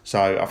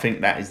 So I think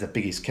that is the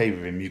biggest key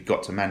with him. You've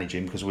got to manage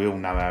him because we all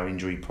know how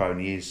injury prone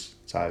he is.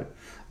 So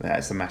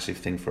that's the massive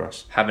thing for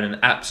us. Having an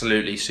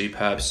absolutely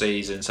superb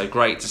season. So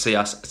great to see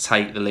us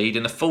take the lead.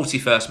 In the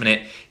 41st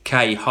minute,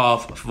 Kay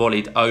half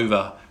volleyed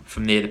over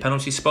from near the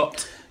penalty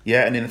spot.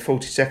 Yeah, and in the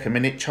 42nd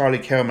minute, Charlie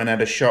Kelman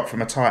had a shot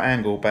from a tight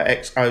angle, but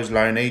ex-O's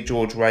loanee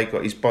George Ray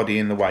got his body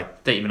in the way.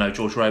 Didn't even know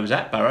George Ray was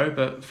at Barrow,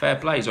 but fair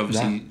play. He's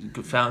obviously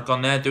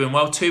gone there, doing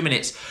well. 2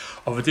 minutes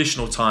of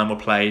additional time were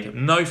played.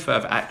 No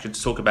further action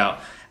to talk about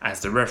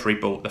as the referee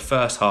brought the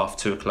first half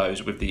to a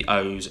close with the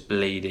O's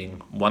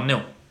leading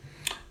 1-0.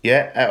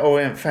 Yeah, at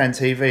Orient Fan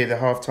TV, the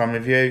half-time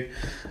review,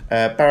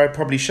 Barrow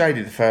probably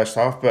shaded the first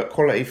half, but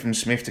quality from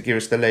Smith to give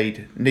us the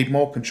lead. Need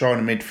more control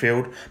in the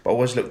midfield, but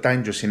always look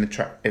dangerous in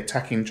the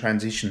attacking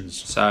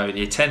transitions. So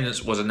the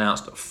attendance was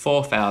announced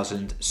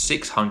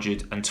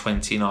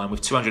 4,629, with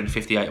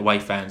 258 away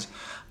fans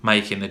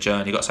making the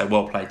journey. Got to say,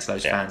 well played to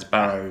those fans.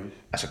 Barrow.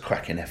 That's a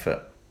cracking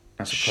effort.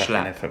 That's a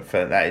cracking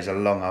effort. That is a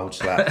long old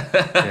slap.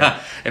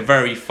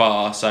 Very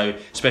far, so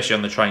especially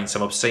on the train,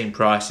 some obscene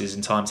prices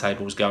and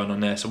timetables going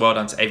on there. So well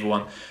done to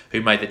everyone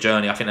who made the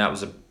journey. I think that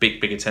was a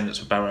big attendance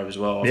for Barrow as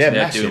well. Obviously,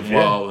 they're doing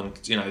well, and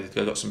you know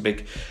they've got some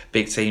big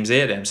teams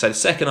here. Then, so the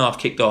second half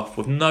kicked off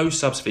with no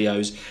subs for the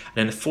O's, and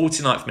in the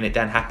 49th minute,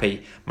 Dan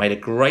Happy made a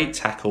great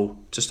tackle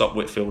to stop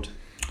Whitfield.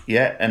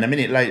 Yeah, and a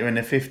minute later in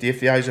the 50th,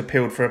 the O's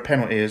appealed for a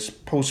penalty as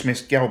Paul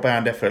Smith's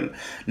goal-bound effort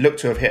looked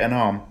to have hit an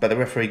arm, but the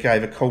referee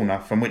gave a corner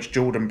from which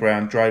Jordan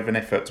Brown drove an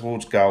effort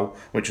towards goal,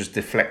 which was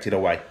deflected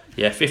away.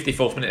 Yeah,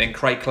 54th minute then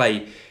Craig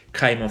Clay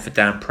came on for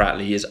Dan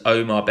Pratley as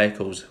Omar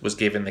Beckles was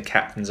given the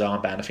captain's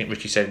armband. I think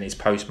Richie said in his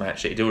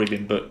post-match that he'd already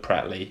been booked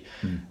Pratley,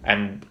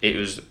 and it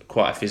was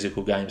quite a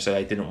physical game, so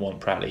they didn't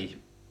want Pratley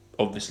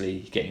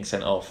obviously getting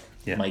sent off,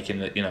 making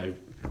it, you know,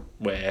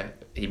 where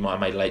he might have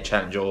made a late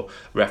challenge or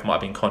ref might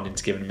have been conned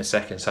into giving him a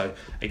second. So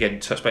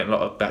again, spoken a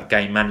lot about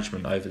game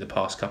management over the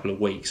past couple of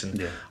weeks,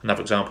 and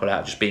another example of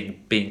that, just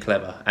being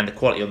clever, and the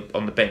quality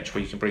on the bench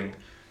where you can bring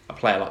a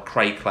player like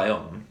Craig Clay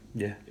on,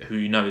 who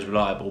you know is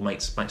reliable,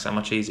 makes that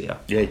much easier.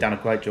 Yeah, he done a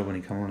great job when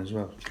he came on as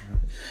well.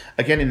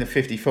 Again in the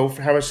 54th,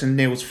 Harrison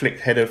Neal's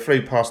flicked header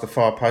flew past the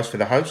far post for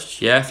the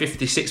hosts. Yeah,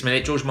 56th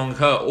minute, George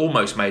Moncur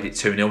almost made it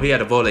 2-0. He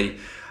had a volley,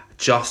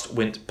 just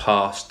went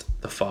past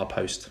the far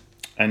post.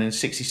 And in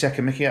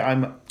 62nd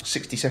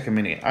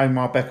minute,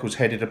 Omar Beckles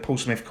headed a Paul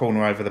Smith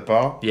corner over the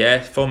bar.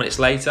 Yeah, 4 minutes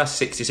later,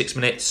 66th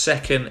minute,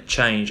 second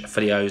change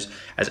for the O's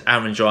as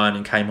Aaron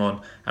Drinan came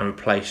on and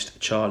replaced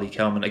Charlie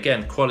Kelman.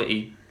 Again,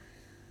 quality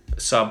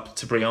sub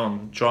to bring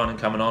on. Drinan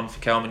coming on for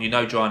Kelman. You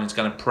know Drinan's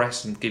going to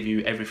press and give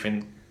you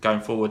everything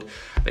going forward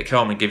that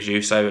Kelman gives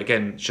you. So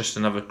again, just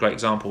another great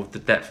example of the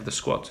depth of the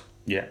squad.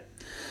 Yeah.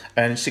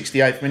 And in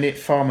 68th minute,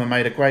 Farmer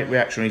made a great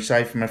reactionary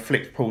save from a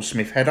flicked Paul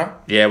Smith header.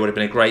 Yeah, would have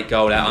been a great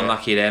goal out.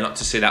 Unlucky there not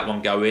to see that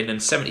one go in.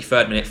 And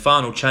 73rd minute,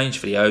 final change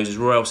for the O's as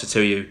Royal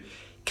Satuyu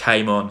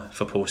came on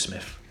for Paul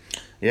Smith.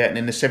 Yeah, and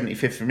in the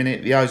 75th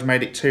minute, the O's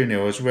made it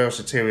 2-0 as Royal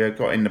Satuyu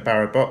got in the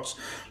Barrow box,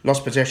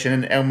 lost possession,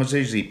 and El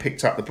Mazuzi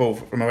picked up the ball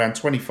from around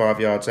 25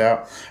 yards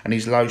out, and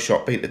his low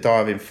shot beat the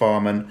diving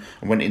Farman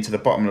and went into the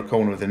bottom of the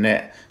corner of the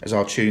net as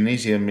our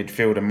Tunisian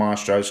midfielder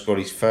Maestro scored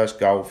his first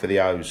goal for the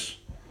O's.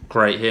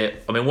 Great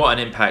hit. I mean, what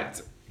an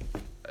impact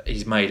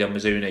he's made on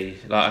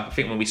Mazzuni. Like, I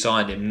think when we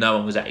signed him, no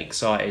one was that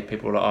excited.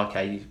 People were like,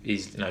 okay,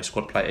 he's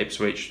squad player at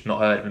Ipswich, not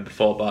heard of him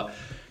before, but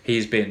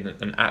he's been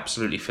an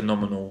absolutely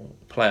phenomenal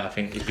player. I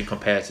think he's been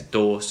compared to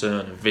Dawson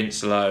and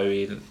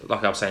Vincelow.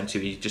 Like I was saying to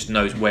you, he just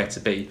knows where to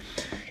be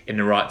in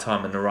the right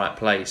time and the right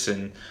place,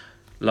 and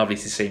lovely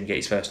to see him get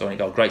his first Orient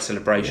goal. Great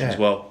celebration as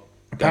well.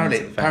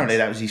 Apparently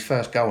that was his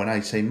first goal in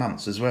 18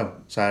 months as well,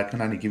 so I can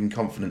only give him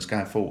confidence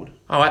going forward.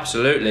 Oh,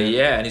 absolutely,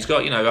 yeah. And he's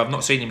got, I've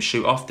not seen him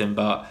shoot often,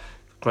 but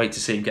great to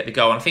see him get the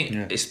goal. And I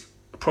think it's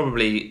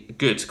probably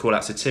good to call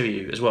out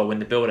Satuyu as well when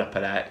the build-up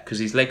of that, because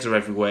his legs are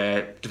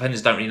everywhere.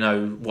 Defenders don't really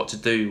know what to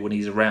do when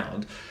he's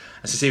around.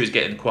 And Satuyu was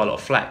getting quite a lot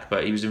of flack,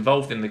 but he was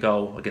involved in the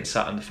goal against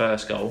Sutton, the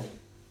first goal,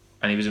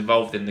 and he was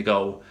involved in the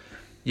goal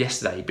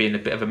yesterday, being a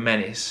bit of a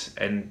menace,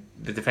 and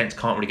the defence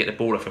can't really get the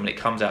ball off him, and it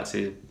comes out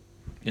to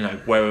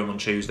Wareham on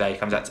Tuesday,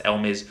 comes out to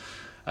Elmis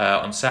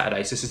on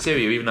Saturday. So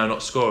Satuyu, even though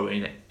not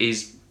scoring,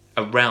 is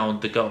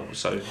around the goal.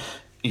 So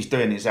he's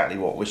doing exactly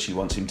what Wishy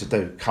wants him to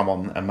do: come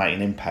on and make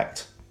an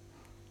impact.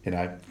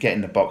 Get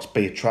in the box,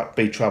 be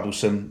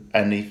troublesome.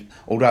 And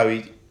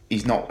although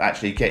he's not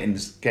actually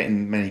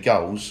getting many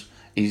goals,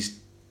 he's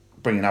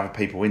bringing other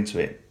people into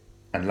it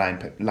and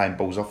laying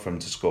balls off for him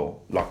to score,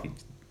 like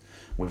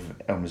with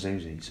El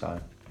Mazuzi. So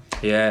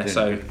yeah,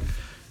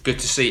 good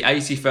to see.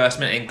 81st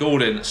minute, and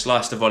Gordon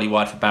sliced a volley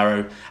wide for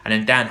Barrow, and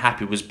then Dan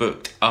Happy was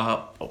booked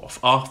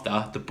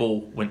after the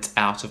ball went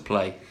out of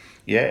play.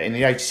 Yeah, in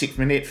the 86th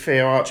minute,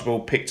 Theo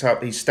Archibald picked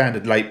up his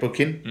standard late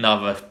booking.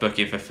 Another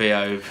booking for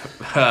Theo.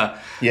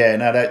 Yeah,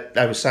 no,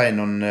 they were saying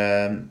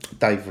on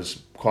Dave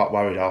was quite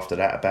worried after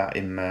that about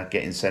him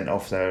getting sent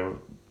off. They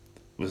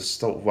was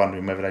sort of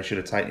wondering whether they should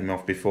have taken him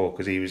off before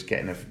because he was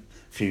getting a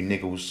few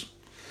niggles,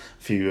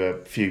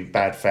 few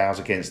bad fouls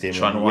against him.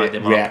 Trying to wind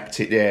him up.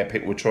 Yeah,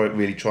 people were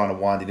really trying to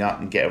wind him up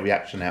and get a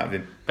reaction out of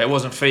him. But it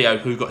wasn't Theo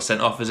who got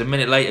sent off. As a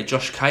minute later,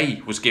 Josh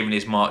Kay was given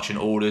his marching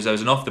orders. There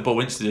was an off-the-ball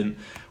incident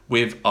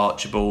with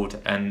Archibald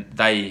and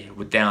they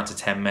were down to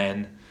 10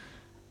 men.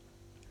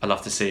 I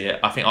love to see it.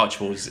 I think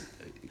Archibald's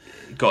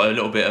got a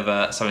little bit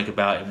of something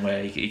about him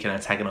where he can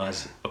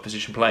antagonise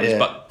opposition players. Yeah.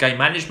 But game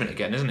management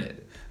again, isn't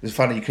it? It's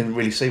funny, you couldn't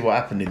really see what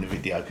happened in the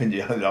video, couldn't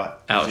you? Like,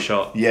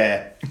 outshot.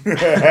 Yeah.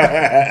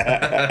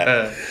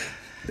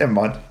 Never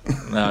mind.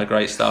 No,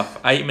 great stuff.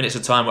 8 minutes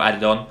of time were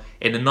added on.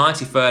 In the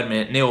 93rd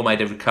minute, Neil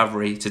made a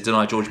recovery to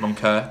deny George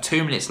Moncur.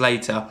 2 minutes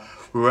later,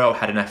 Carole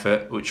had an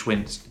effort which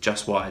went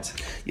just wide.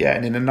 Yeah,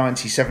 and in the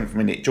 97th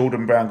minute,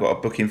 Jordan Brown got a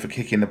booking for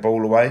kicking the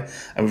ball away,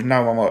 and with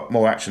no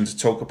more action to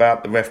talk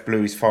about, the ref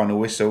blew his final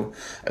whistle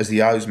as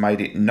the O's made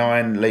it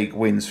 9 league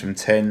wins from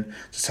 10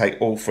 to take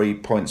all 3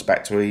 points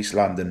back to East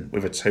London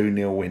with a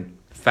 2-0 win.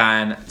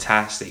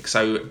 Fantastic.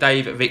 So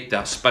Dave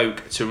Victor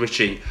spoke to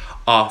Richie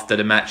after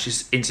the match.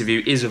 His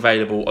interview is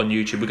available on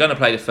YouTube. We're going to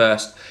play the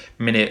first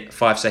minute,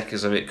 5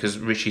 seconds of it because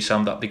Richie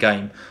summed up the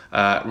game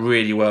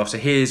really well. So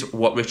here's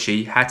what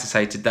Richie had to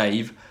say to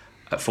Dave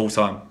at full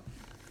time.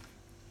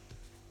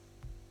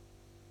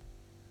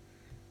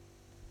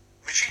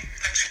 Richie,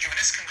 thanks for joining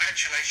us.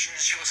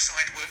 Congratulations. Your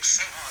side worked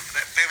so hard for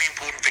that very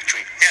important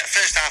victory. Yeah,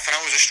 first half an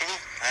hour was a struggle.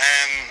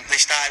 They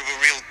started with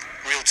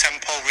real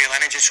tempo, real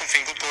energy.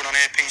 Something good going on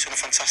here. Pete's done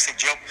a fantastic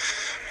job.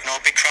 A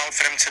big crowd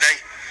for them today.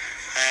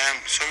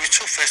 So it was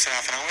tough first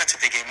half an hour. We had to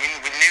dig in.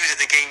 We knew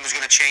that the game was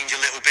going to change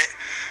a little bit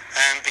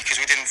because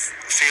we didn't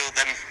feel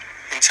them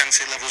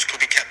intensity levels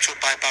could be kept up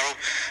by Barrow.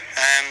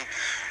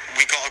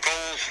 We got a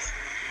goal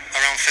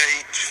around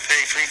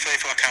 33,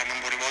 34, I can't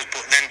remember what it was,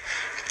 but then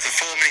the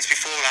 4 minutes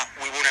before that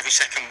we won every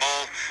second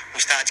ball. We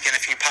started to get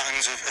a few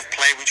patterns of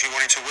play which we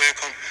wanted to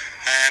work on,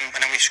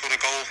 and then we scored a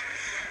goal,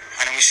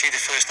 and then we see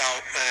the first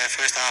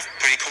half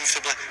pretty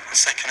comfortably, and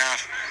second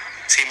half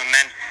team of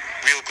men,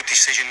 real good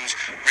decisions,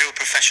 real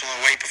professional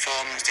away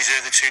performance,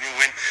 deserved the 2-0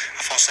 win.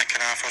 I thought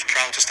second half I was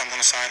proud to stand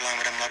on the sideline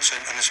with them lads,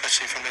 and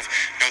especially in front of,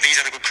 these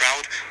had a good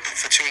crowd.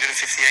 For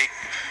 258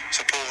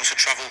 supporters to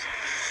travel,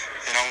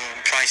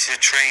 prices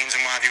of trains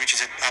and what have you, which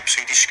is an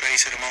absolute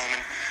disgrace at the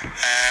moment.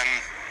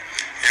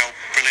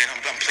 Brilliant.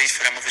 I'm pleased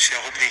for them. Obviously,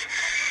 I hope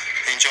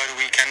they enjoy the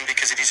weekend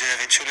because they deserve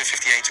it.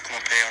 258 to come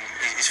up here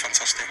is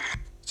fantastic.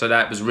 So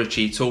that was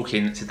Richie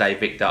talking to Dave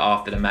Victor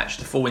after the match.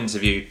 The full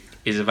interview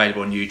is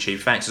available on YouTube.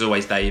 Thanks as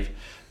always, Dave,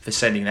 for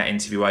sending that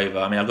interview over.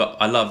 I mean,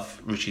 I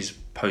love Richie's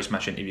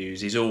post-match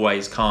interviews. He's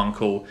always calm,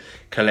 cool,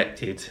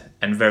 collected,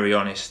 and very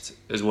honest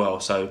as well.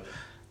 So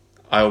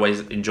I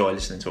always enjoy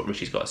listening to what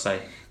Richie's got to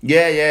say.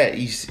 Yeah,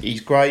 he's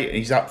great.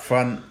 He's up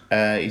front.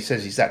 He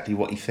says exactly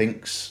what he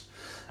thinks,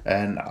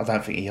 and I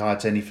don't think he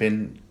hides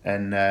anything.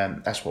 And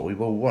that's what we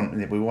all want.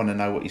 We want to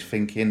know what he's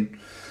thinking,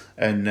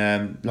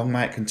 and long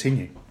may it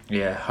continue.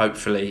 Yeah,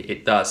 hopefully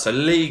it does. So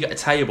league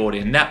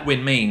tabling, that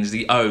win means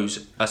the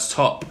O's are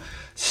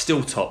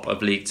still top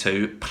of League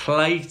 2,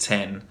 played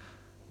 10,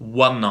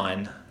 won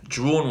 9,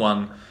 drawn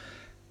 1,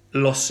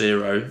 lost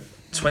 0,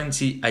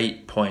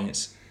 28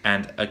 points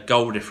and a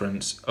goal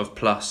difference of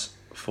plus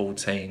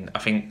 14. I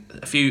think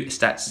a few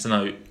stats to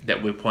note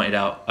that were pointed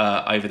out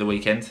over the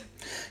weekend.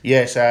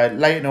 Yes,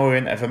 Leyton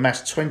Orient have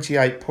amassed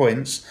 28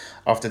 points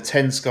after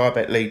 10 Sky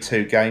Bet League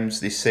 2 games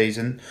this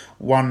season,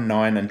 won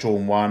 9 and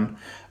drawn 1.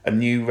 A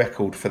new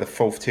record for the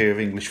 4th tier of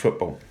English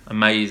football.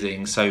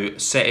 Amazing. So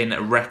setting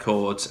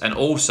records, and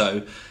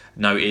also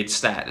noted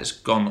stat that's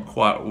gone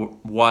quite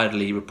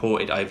widely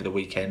reported over the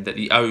weekend that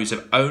the O's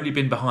have only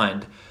been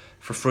behind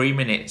for 3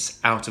 minutes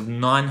out of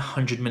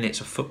 900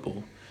 minutes of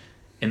football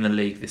in the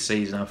league this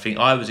season. I think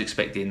I was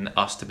expecting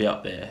us to be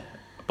up there,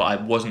 but I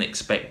wasn't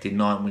expecting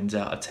 9 wins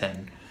out of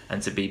 10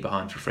 and to be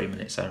behind for 3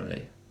 minutes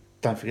only.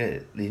 Don't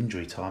forget the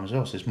injury time as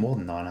well, so it's more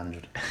than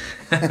 900.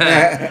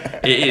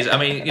 It is. I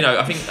mean,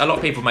 I think a lot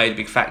of people made a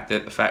big fact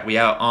that the fact we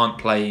aren't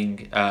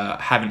playing,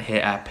 haven't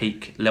hit our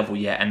peak level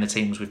yet, and the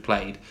teams we've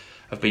played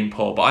have been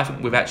poor. But I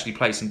think we've actually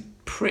played some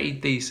pretty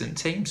decent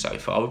teams so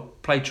far.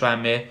 We've played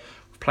Tranmere,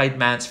 we've played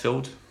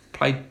Mansfield,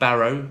 played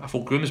Barrow. I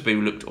thought Grimsby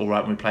looked all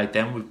right when we played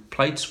them. We've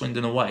played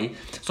Swindon away.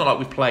 It's not like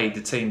we've played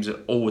the teams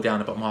that all down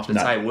the bottom half of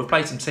the table. We've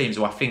played some teams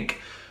who I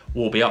think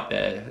will be up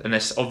there, and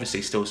there's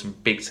obviously still some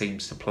big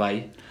teams to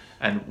play.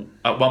 And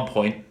at one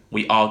point,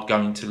 we are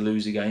going to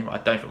lose a game. I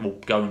don't think we'll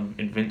go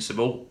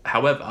invincible.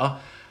 However,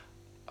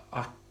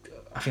 I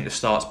think the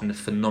start's been a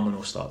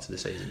phenomenal start to the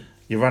season.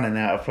 You're running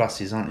out of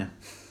pluses, aren't you?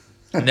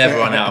 Never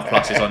run out of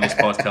pluses on this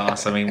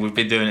podcast. I mean, we've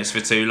been doing this for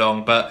too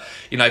long. But,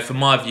 from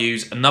my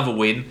views, another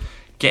win,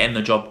 getting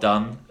the job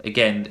done.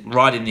 Again,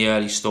 riding the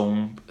early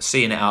storm,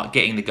 seeing it out,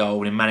 getting the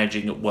goal and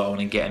managing it well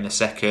and then getting the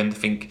second. I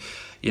think,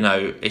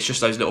 it's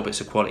just those little bits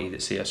of quality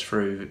that see us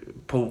through.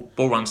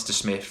 Ball runs to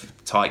Smith,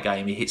 tight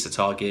game, he hits the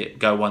target,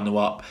 go 1-0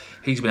 up.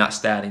 He's been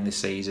outstanding this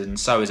season.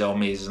 So is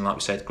Elmiz, and like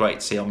we said, great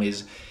to see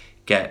Elmiz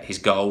get his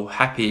goal.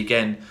 Happy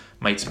again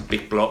made some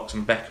big blocks,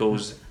 and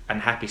Beckles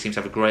and Happy seems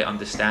to have a great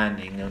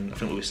understanding. And I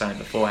think we were saying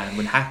beforehand,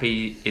 when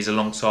Happy is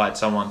alongside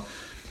someone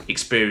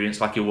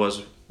experienced like he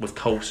was with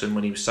Coulson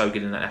when he was so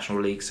good in that National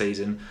League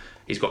season,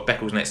 he's got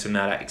Beckles next to him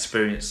now, that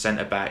experienced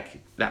centre back.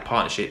 That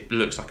partnership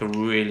looks like a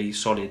really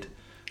solid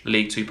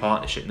League Two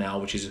partnership now,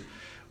 which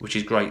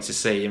is great to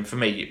see. And for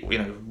me,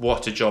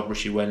 what a job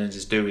Richie Wellens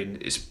is doing.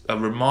 It's a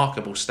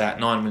remarkable stat: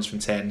 9 wins from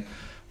 10,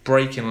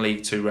 breaking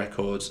League Two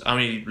records,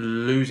 only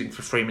losing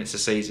for 3 minutes a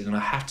season. And I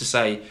have to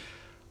say,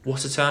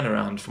 what a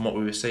turnaround from what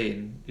we were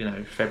seeing.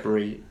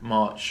 February,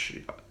 March.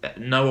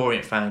 No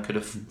Orient fan could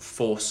have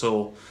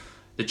foresaw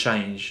the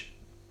change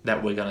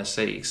that we're going to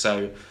see.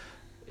 So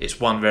it's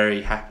one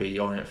very happy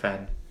Orient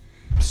fan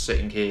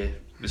sitting here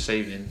this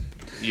evening.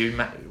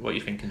 Matt, what are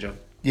you thinking, John?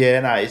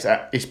 Yeah, no,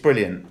 it's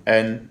brilliant,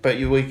 but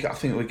I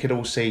think we could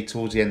all see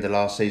towards the end of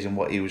last season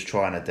what he was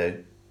trying to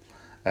do.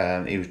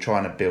 He was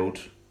trying to build,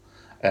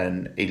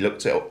 and he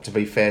looked at. To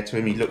be fair to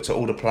him, he looked at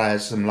all the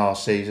players from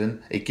last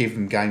season. He gave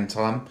them game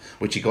time,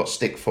 which he got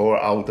stick for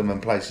at Oldham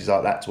and places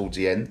like that towards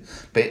the end.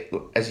 But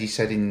as he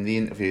said in the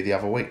interview the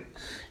other week,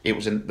 it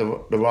was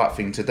the right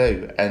thing to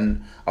do,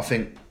 and I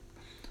think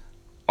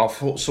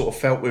sort of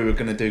felt we were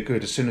going to do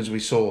good as soon as we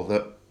saw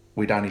that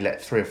we'd only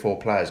let 3 or 4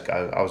 players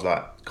go. I was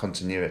like,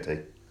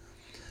 continuity,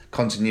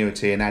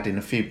 and adding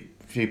a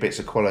few bits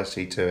of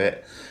quality to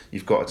it.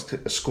 You've got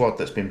a squad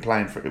that's been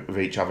playing with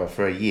each other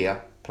for a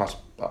year, plus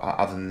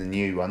other than the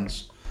new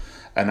ones,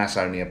 and that's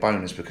only a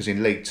bonus because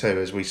in League Two,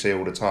 as we see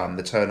all the time,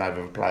 the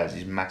turnover of players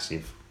is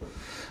massive.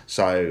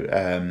 So,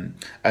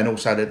 and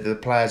also the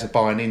players are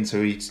buying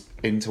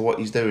into what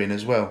he's doing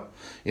as well,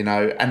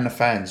 and the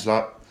fans.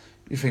 Like,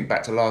 you think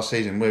back to last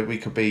season where we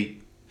could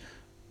be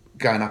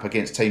going up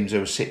against teams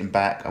who are sitting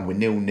back and we're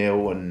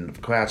 0-0 and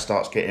the crowd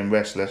starts getting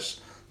restless.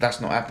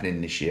 That's not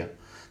happening this year.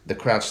 The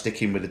crowd's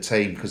sticking with the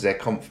team because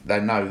they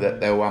know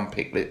that they'll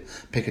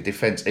pick a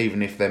defence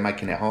even if they're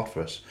making it hard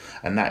for us,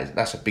 and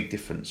that's a big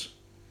difference.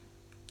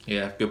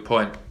 Yeah, good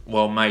point.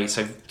 Well made.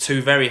 So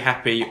 2 very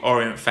happy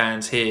Orient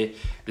fans here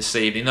this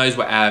evening. Those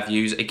were our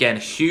views. Again, a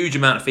huge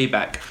amount of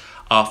feedback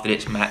after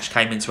this match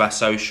came into our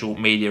social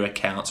media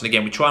accounts, and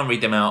again we try and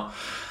read them out,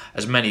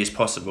 as many as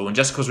possible, and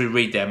just because we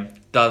read them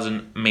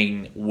doesn't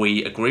mean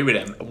we agree with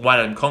them.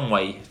 Wayland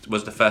Conway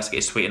was the first to get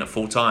his tweet in at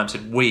full time,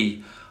 said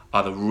we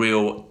are the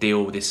real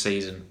deal this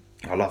season.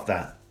 I love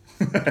that.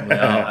 We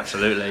are,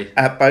 absolutely.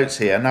 At Boats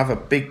here, another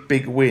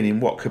big win in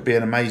what could be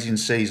an amazing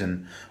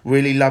season.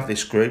 Really love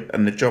this group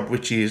and the job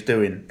Richie is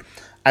doing.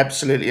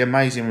 Absolutely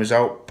amazing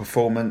result,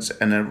 performance,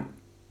 and a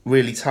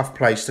really tough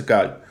place to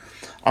go.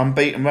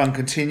 Unbeaten run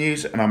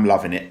continues and I'm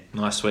loving it.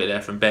 Nice tweet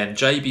there from Ben.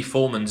 JB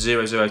Foreman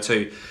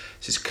 002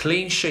 says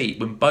clean sheet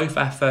when both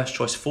our first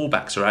choice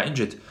fullbacks are out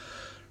injured.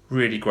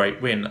 Really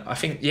great win. I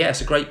think,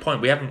 it's a great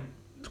point. We haven't,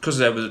 because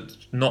there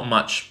was not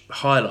much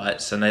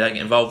highlights and they don't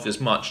get involved as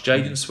much.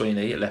 Jaden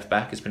Sweeney at left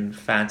back has been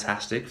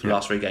fantastic for the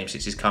last 3 games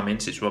since he's come in,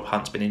 since Rob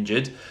Hunt's been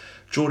injured.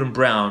 Jordan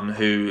Brown,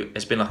 who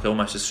has been like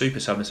almost a super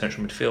sub in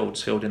central midfield,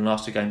 has filled in the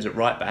last 2 games at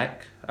right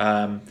back,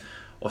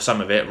 or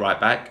some of it at right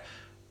back.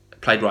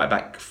 Played right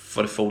back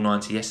for the full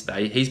 90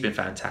 yesterday. He's been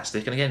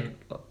fantastic. And again,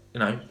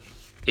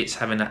 it's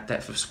having that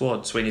depth of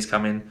squad. Sweeney's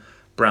come in,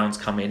 Brown's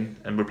come in,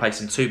 and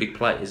replacing 2 big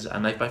players,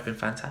 and they've both been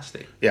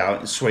fantastic.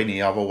 Yeah,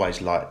 Sweeney I've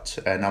always liked,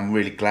 and I'm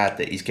really glad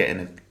that he's got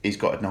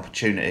an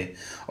opportunity.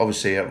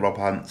 Obviously at Rob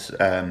Hunt's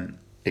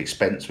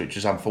expense, which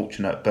is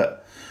unfortunate,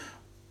 but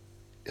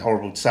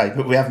horrible to say.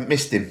 But we haven't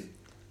missed him.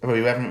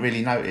 We haven't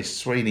really noticed.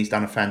 Sweeney's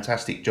done a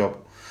fantastic job,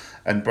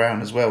 and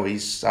Brown as well.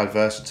 He's so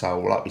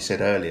versatile, like we said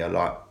earlier.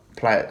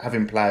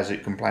 Having players who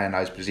can play in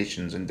those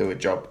positions and do a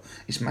job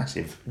is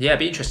massive. Yeah, it'd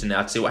be interesting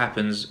now to see what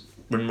happens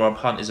when Rob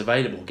Hunt is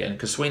available again,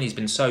 because Sweeney's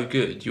been so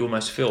good. You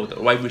almost feel that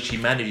the way Richie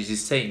manages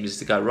his team is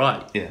to go,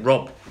 right,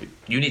 Rob,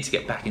 you need to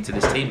get back into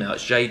this team now.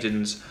 It's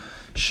Jaden's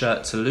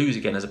shirt to lose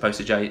again, as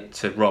opposed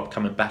to Rob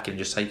coming back and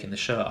just taking the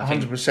shirt.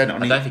 100%.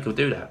 I don't think he'll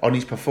do that. On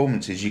his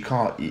performances, he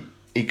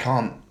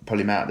can't pull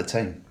him out of the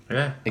team.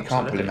 Yeah, he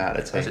can't pull him out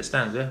of the team. As it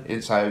stands, yeah.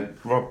 So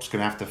Rob's going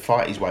to have to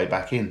fight his way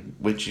back in,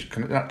 which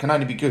can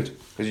only be good,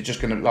 because it's just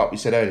going to, like we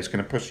said earlier, it's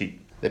going to push.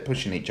 They're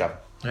pushing each other.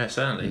 Yeah,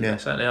 certainly. Yeah,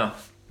 certainly are.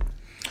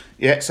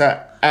 Yeah,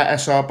 so at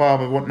SR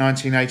Barber,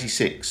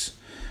 1986.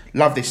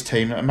 Love this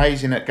team.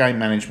 Amazing at game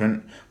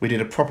management. We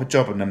did a proper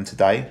job on them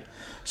today.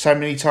 So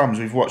many times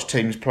we've watched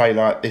teams play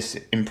like this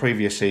in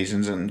previous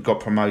seasons and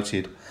got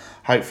promoted.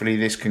 Hopefully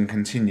this can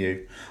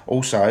continue.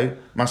 Also,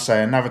 must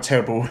say, another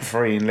terrible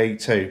referee in League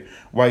 2.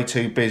 Way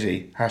too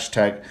busy.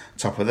 #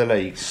 top of the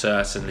league.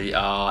 Certainly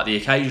are. The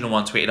occasional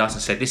one tweeted us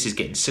and said, this is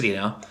getting silly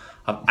now.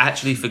 I've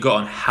actually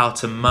forgotten how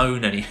to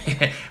moan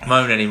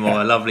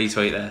anymore. A lovely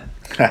tweet there.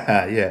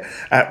 Yeah.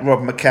 At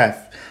Rob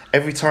McCaff.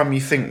 Every time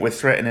you think we're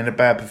threatening a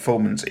bad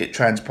performance, it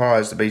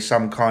transpires to be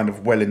some kind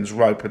of Wellens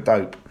rope or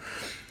dope.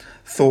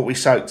 Thought we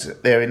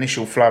soaked their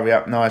initial flurry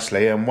up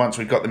nicely, and once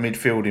we got the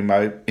midfield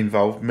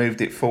involved, moved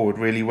it forward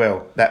really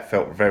well. That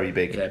felt very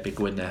big. Yeah, big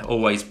win there.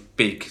 Always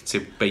big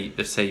to beat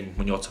the team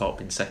when you're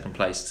top in second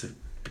place, to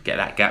get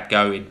that gap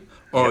going.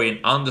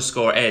 Orient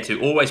 _Ed, who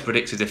always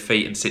predicts a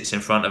defeat and sits in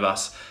front of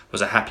us,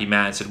 was a happy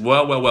man. Said,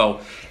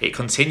 well, it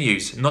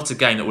continues. Not a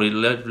game that will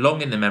live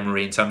long in the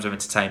memory in terms of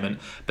entertainment,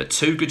 but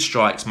 2 good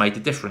strikes made the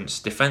difference.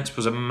 Defence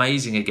was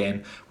amazing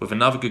again, with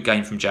another good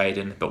game from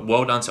Jaden, but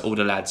well done to all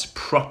the lads.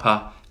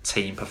 Proper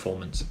team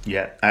performance.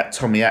 Yeah, at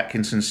Tommy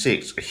Atkinson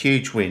 6, a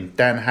huge win.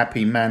 Dan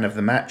Happy, man of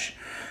the match.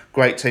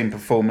 Great team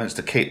performance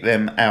to keep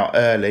them out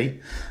early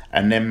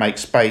and then make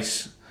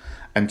space,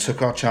 and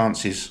took our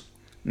chances.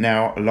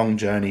 Now a long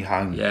journey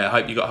home. Yeah, I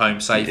hope you got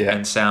home safe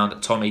and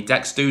sound, Tommy.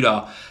 Dax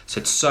Dudar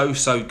said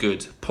so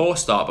good. Poor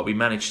start, but we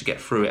managed to get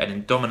through it and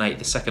then dominate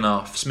the second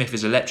half. Smith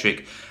is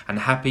electric, and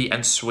Happy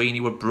and Sweeney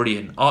were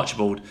brilliant.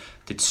 Archibald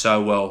did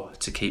so well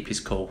to keep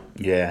his cool.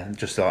 Yeah,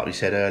 just like we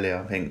said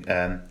earlier, I think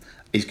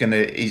I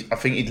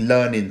think he's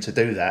learning to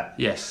do that.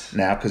 Yes.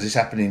 Now, because it's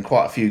happening in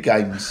quite a few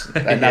games.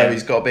 I know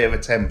he's got a bit of a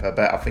temper,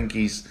 but I think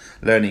he's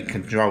learning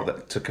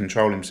to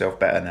control himself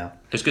better now.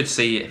 It was good to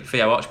see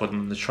Theo Archibald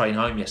on the train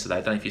home yesterday.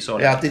 I don't know if you saw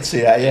that. Yeah, I did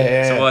see that.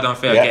 Yeah. So well done,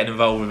 Theo, getting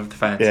involved with the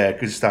fans. Yeah,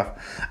 good stuff.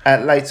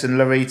 At Leyton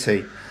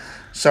Orient,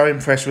 so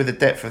impressed with the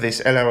depth of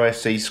this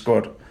LOFC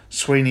squad.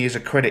 Sweeney is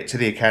a credit to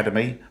the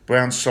academy.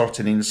 Brown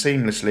slotting in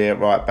seamlessly at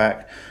right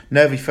back.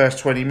 Nervy first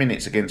 20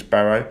 minutes against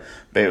Barrow,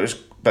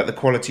 but the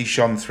quality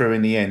shone through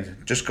in the end.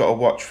 Just got to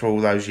watch for all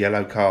those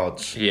yellow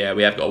cards. Yeah,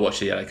 we have got to watch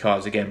the yellow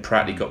cards again.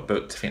 Pratley got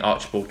booked. I think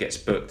Archibald gets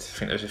booked. I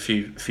think there's a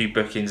few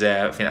bookings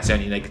there. I think that's the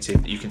only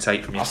negative that you can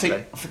take from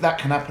yesterday. I think that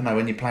can happen though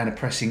when you're playing a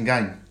pressing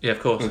game. Yeah,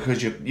 of course.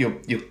 Because you're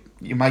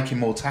making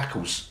more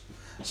tackles,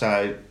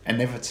 so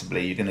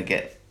inevitably you're going to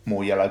get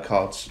more yellow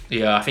cards.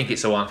 Yeah, I think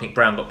it's the one. I think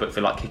Brown got booked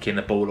for kicking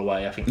the ball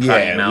away. I think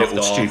mouthed little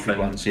off stupid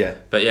ones. Yeah,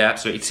 but yeah,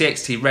 absolutely.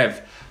 TXT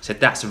Rev said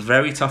that's a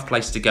very tough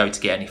place to go to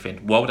get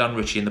anything. Well done,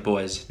 Richie and the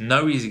boys.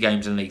 No easy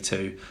games in League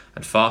 2,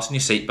 and fasten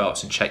your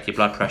seatbelts and check your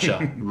blood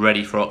pressure.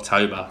 Ready for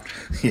October.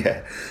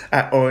 Yeah.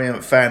 At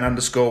Orient Fan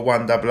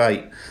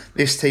 _188.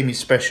 This team is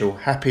special.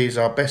 Happy is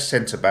our best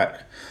centre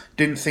back.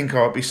 Didn't think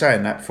I would be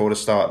saying that before the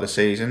start of the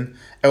season.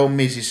 El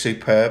Miz is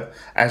superb,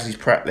 as is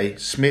Pratley.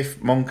 Smith,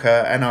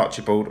 Monker and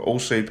Archibald, all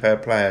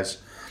superb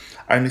players.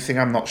 Only thing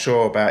I'm not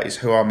sure about is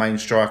who our main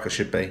striker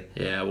should be.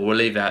 Yeah, well, we'll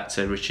leave that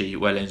to Richie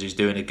Wellens, who's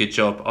doing a good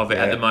job of it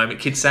at the moment.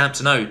 Kid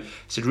Sampson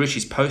said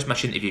Richie's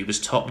post-match interview was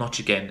top-notch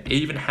again,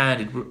 even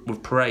handed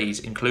with praise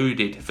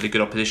included for the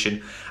good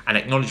opposition and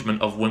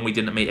acknowledgement of when we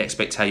didn't meet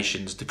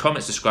expectations. The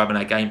comments describing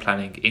our game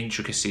planning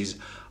intricacies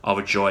are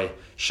a joy.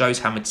 Shows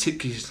how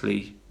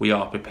meticulously we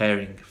are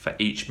preparing for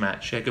each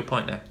match. Yeah, good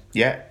point there.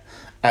 Yeah.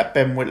 At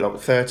Ben Whitlock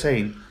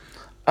 13.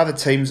 Other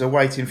teams are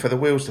waiting for the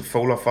wheels to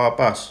fall off our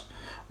bus.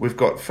 We've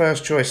got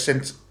first choice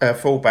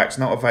fullbacks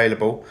not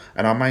available,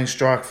 and our main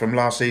striker from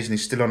last season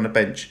is still on the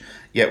bench,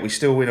 yet we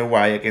still win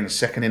away against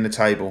second in the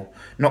table.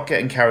 Not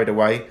getting carried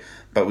away,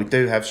 but we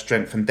do have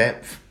strength and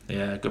depth.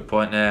 Yeah, good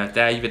point there.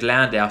 David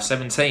Landau,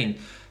 17,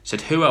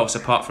 said who else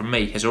apart from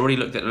me has already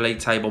looked at the league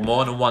table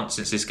more than once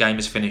since this game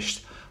is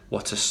finished.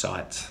 What a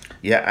sight.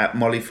 Yeah, at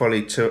Molly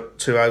Folly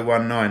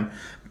 2019.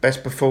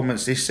 Best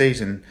performance this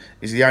season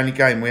is the only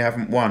game we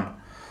haven't won,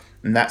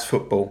 and that's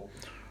football.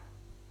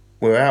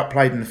 We were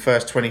outplayed in the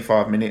first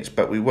 25 minutes,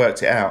 but we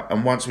worked it out,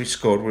 and once we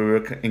scored, we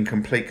were in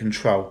complete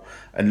control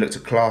and looked a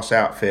class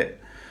outfit.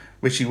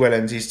 Richie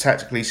Wellens is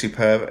tactically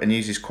superb and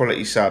uses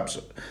quality subs.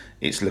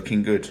 It's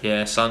looking good.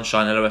 Yeah,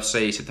 Sunshine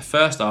LOFC said the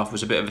first half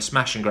was a bit of a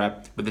smash and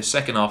grab, with the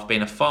second half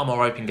being a far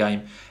more open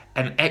game,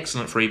 and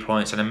excellent 3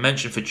 points, and a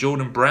mention for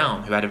Jordan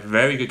Brown, who had a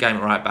very good game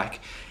at right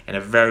back and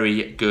a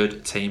very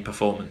good team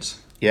performance.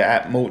 Yeah,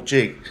 at Mort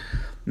Jig.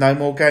 No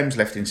more games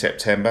left in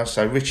September,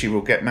 so Richie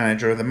will get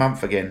manager of the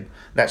month again.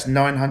 That's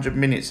 900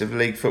 minutes of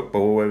league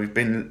football where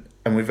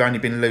we've only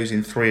been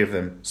losing 3 of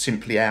them.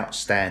 Simply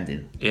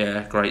outstanding.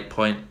 Yeah, great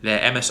point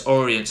there. MS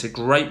Orient's a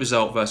great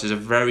result versus a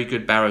very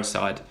good Barrow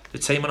side. The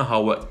team on a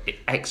whole worked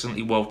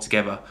excellently well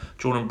together.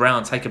 Jordan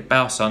Brown, take a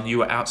bow, son. You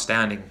were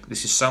outstanding.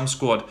 This is some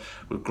squad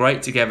with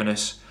great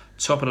togetherness,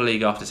 top of the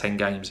league after 10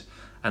 games,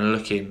 and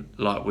looking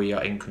like we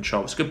are in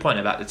control. It's a good point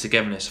about the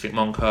togetherness. I think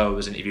Monker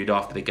was interviewed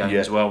after the game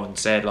as well and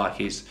said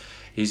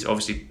he's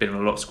obviously been in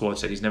a lot of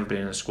squads, said he's never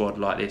been in a squad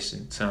like this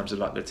in terms of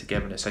the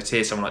togetherness. So to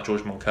hear someone like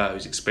George Monker,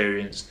 who's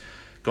experienced,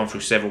 gone through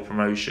several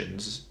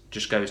promotions,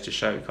 just goes to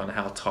show kind of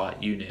how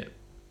tight unit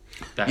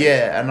that is.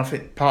 Yeah, and I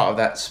think part of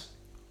that's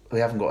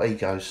we haven't got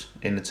egos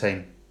in the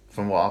team,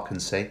 from what I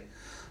can see.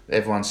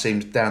 Everyone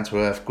seems down to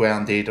earth,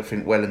 grounded. I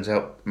think Wellens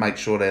helped make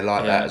sure they're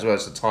like that as well.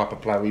 It's the type of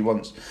player he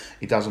wants.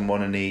 He doesn't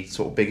want any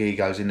sort of big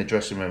egos in the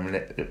dressing room, and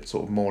it's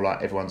sort of more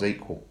like everyone's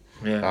equal.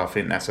 Yeah, I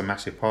think that's a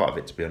massive part of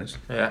it, to be honest.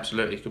 Yeah,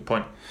 absolutely. Good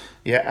point.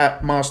 Yeah,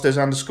 at Masters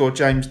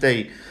 _James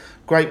D.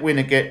 Great win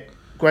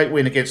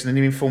against an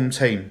informed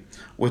team.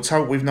 We're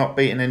told we've not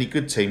beaten any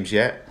good teams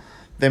yet.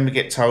 Then we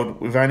get told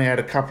we've only had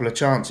a couple of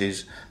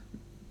chances.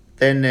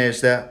 Then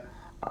there's the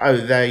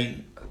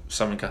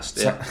Something cast,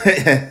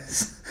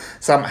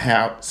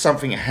 Somehow,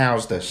 something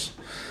housed us.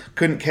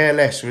 Couldn't care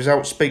less.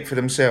 Results speak for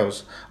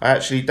themselves. I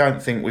actually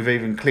don't think we've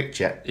even clicked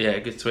yet. Yeah,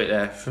 good tweet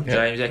there from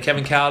James. Yeah,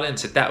 Kevin Carole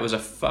said that was a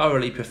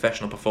thoroughly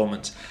professional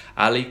performance.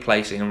 Our league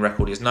placing and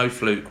record is no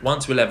fluke. 1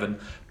 to 11,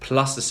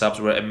 plus the subs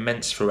were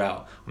immense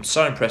throughout. I'm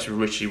so impressed with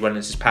Richie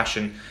Wellens'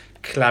 passion,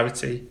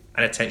 clarity,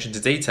 and attention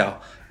to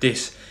detail.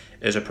 This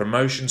is a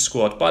promotion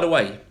squad. By the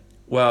way,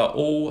 well,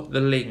 all the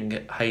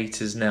Ling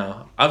haters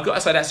now. I've got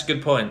to say that's a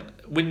good point.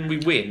 When we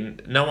win,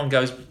 no one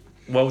goes,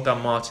 well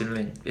done, Martin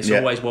Ling. It's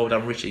always well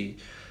done, Richie.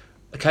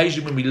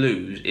 Occasionally when we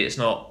lose, it's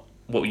not,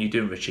 what were you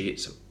doing, Richie?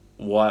 It's,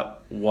 why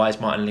is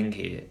Martin Ling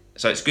here?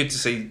 So it's good to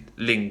see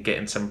Ling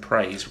getting some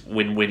praise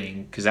when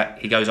winning, because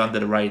he goes under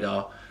the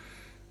radar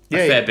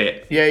a fair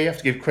bit. Yeah, you have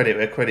to give credit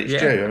where credit's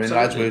due. I mean,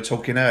 like, as we were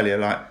talking earlier,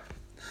 like,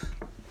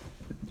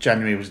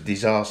 January was a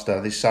disaster.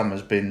 This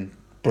summer's been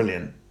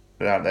brilliant.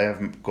 Like, they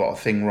haven't got a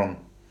thing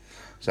wrong.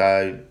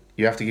 So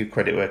you have to give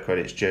credit where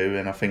credit's due,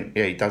 and I think,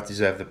 he does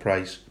deserve the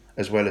praise,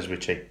 as well as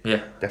Richie.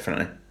 Yeah.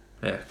 Definitely.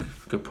 Yeah,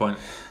 good point.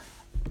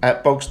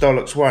 At Bogs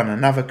Dollocks 1,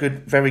 another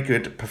very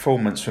good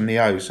performance from the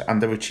O's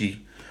under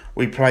Richie.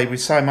 We played with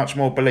so much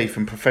more belief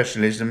and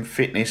professionalism,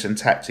 fitness and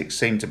tactics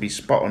seem to be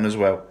spot on as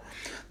well.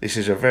 This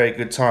is a very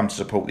good time to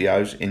support the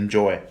O's.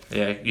 Enjoy.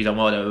 Yeah, you done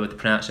well there with the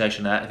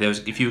pronunciation of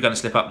that. If you were going to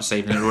slip up this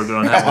evening, it would have been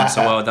on that one,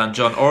 so well done.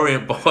 John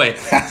Orient Boy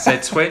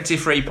said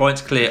 23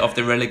 points clear of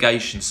the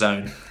relegation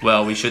zone.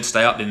 Well, we should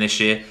stay up then this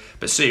year.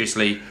 But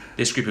seriously,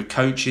 this group of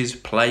coaches,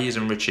 players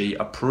and Richie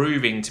are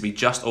proving to be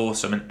just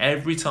awesome, and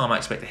every time I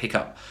expect a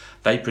hiccup,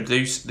 they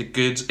produce the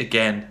goods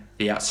again,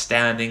 the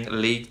outstanding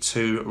League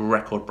 2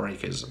 record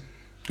breakers.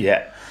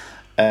 Yeah.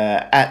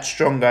 At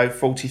Strongo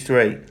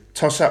 43,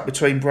 toss up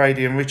between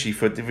Brady and Richie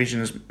for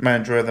Division's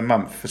Manager of the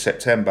Month for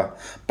September.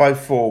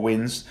 Both 4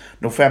 wins,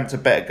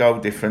 Northampton better goal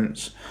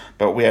difference,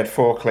 but we had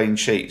 4 clean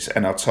sheets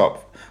and our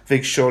top.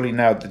 Vig surely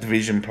nailed the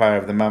Division Player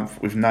of the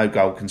Month with no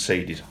goal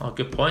conceded. Oh,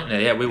 good point there.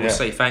 Yeah, we will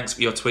say thanks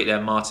for your tweet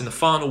there, Martin. The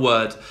final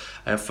word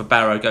for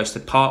Barrow goes to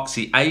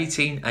Parksy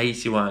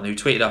 1881, who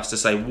tweeted us to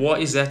say,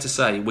 what is there to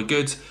say? We're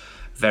good.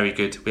 Very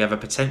good. We have a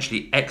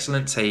potentially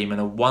excellent team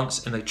and a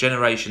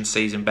once-in-a-generation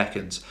season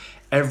beckons.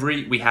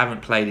 Every we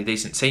haven't played a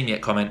decent team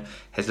yet comment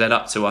has led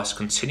up to us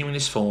continuing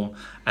this form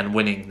and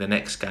winning the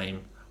next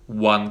game,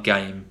 one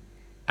game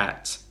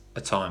at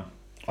a time.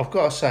 I've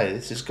got to say,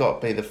 this has got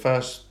to be the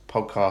first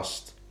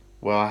podcast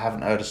where I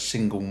haven't heard a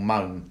single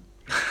moan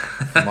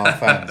from our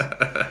fans.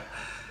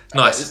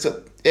 Nice.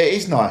 It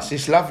is nice.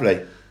 It's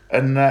lovely.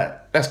 And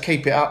let's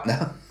keep it up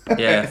now.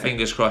 Yeah,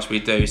 fingers crossed we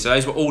do. So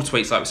those were all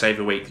tweets, like we say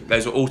every week.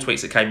 Those were all tweets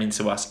that came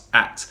into us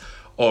at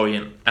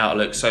Orient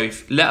Outlook. So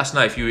let us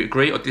know if you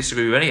agree or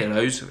disagree with any of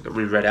those that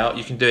we read out.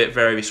 You can do it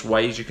various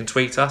ways. You can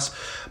tweet us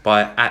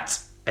by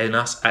at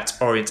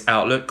Orient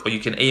Outlook, or you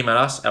can email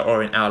us at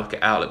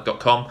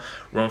orientoutlook@outlook.com.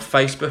 We're on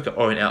Facebook at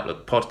Orient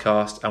Outlook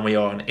Podcast, and we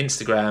are on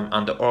Instagram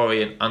under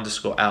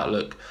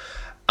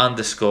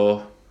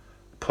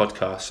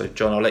Orient_Outlook_podcast. So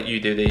John, I'll let you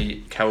do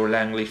the Carole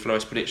Langley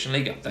Florists Prediction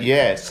League update.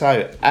 Yeah,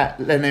 so at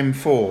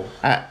LenM4,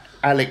 at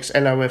Alex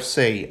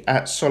LOFC,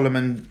 at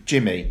Solomon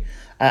Jimmy,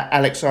 at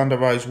Alexander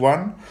Rose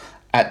 1,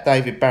 at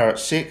David Barrett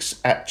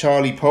 6, at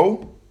Charlie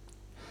Paul,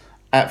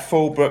 at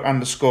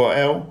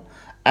Fallbrook_L,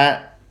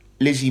 at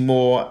Lizzie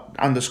Moore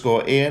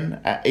 _Ian,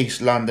 at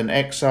East London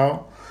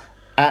Exile,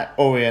 at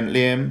Orient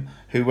Liam,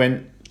 who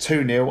went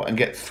 2-0 and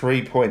get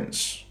 3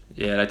 points.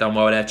 Yeah, they've done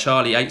well there.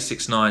 Charlie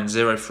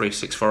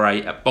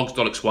 869-03648 at Bogs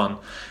Dollocks 1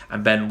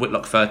 and Ben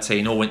Whitlock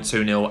 13 all went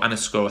 2-0 and a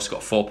scorer's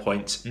got 4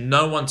 points.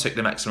 No one took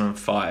the maximum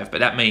 5, but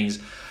that means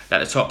that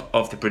the top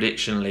of the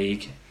prediction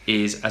league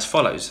is as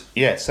follows.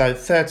 Yeah, so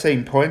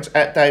 13 points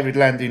at David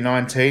Landu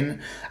 19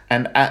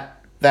 and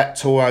at That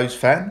Toros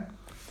Fan.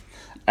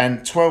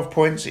 And 12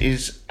 points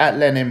is at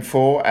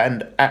LenM4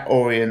 and at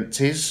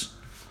Orientis.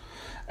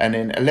 And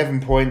then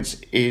 11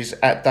 points is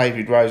at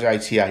David Rose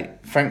 88.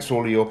 Thanks for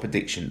all of your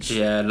predictions.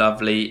 Yeah,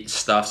 lovely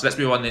stuff. So let's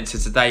move on into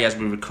today as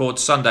we record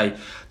Sunday,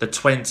 the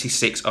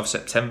 26th of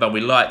September.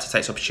 We'd like to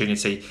take this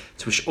opportunity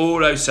to wish all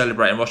those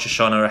celebrating Rosh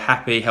Hashanah a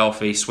happy,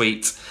 healthy,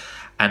 sweet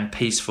and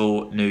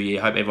peaceful New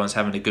Year. Hope everyone's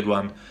having a good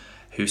one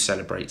who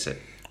celebrates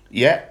it.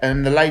 Yeah,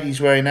 and the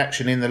ladies were in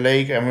action in the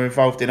league and were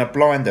involved in a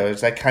blinder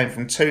as they came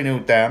from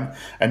 2-0 down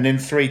and then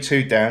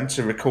 3-2 down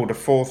to record a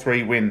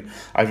 4-3 win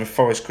over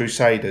Forest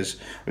Crusaders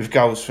with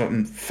goals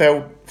from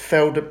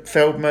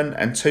Feldman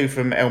and 2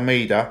 from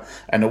Almeida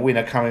and a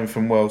winner coming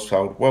from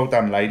Worsfold. Well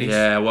done, ladies.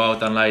 Yeah, well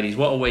done, ladies.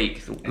 What a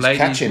week.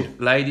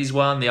 Ladies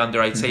won, the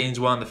under-18s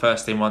won, the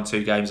first team won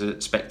 2 games. A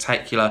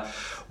spectacular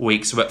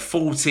week. So at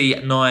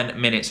 49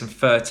 minutes and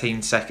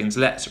 13 seconds,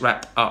 let's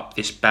wrap up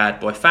this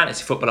bad boy.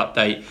 Fantasy football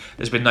update.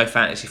 There's been no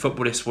fantasy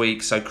football this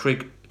week, so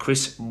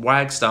Chris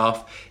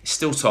Wagstaff is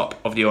still top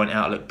of the Orient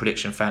Outlook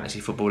Prediction Fantasy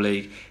Football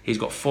League. He's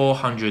got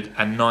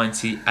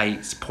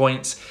 498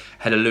 points.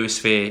 Head of Lewis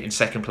Fear in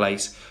second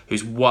place,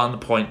 who's 1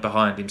 point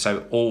behind him,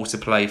 so all to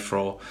play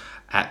for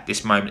at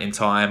this moment in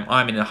time.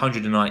 I'm in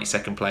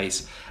 192nd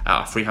place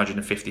out of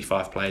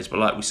 355 players, but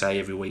like we say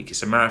every week,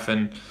 it's a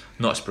marathon,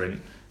 not a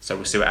sprint. So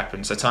we'll see what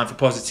happens. So time for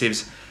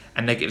positives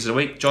and negatives of the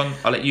week. John,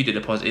 I'll let you do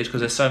the positives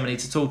because there's so many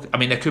to talk. I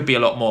mean, there could be a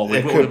lot more.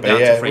 We've There all could be, down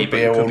yeah. to 3, but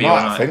it could be all all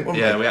night, night. I think,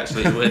 wouldn't Yeah, we? we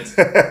absolutely would.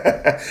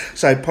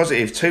 So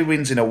positive, 2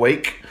 wins in a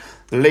week,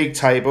 the league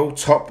table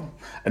top,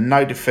 and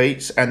no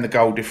defeats, and the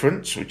goal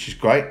difference, which is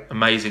great.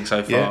 Amazing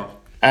so far. Yeah.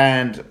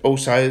 And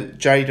also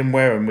Jaden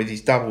Wareham with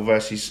his double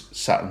versus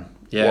Sutton.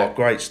 Yeah. What a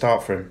great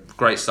start for him.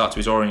 Great start to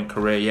his Orient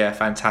career, yeah,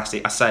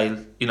 fantastic. I say,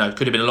 could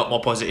have been a lot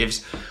more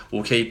positives.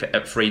 We'll keep it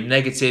at 3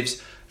 negatives.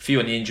 A few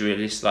on the injury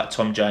list, like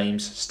Tom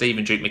James,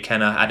 Stephen Duke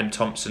McKenna, Adam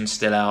Thompson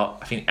still out.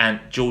 I think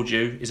Ant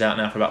Georgiou is out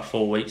now for about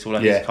 4 weeks, although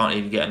he can't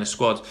even get in the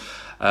squad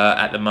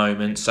at the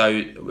moment.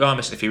 So we are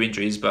missing a few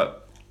injuries,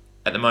 but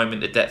at the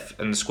moment the depth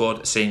and the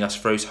squad are seeing us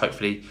through, so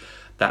hopefully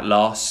that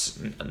lasts.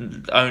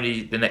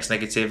 Only the next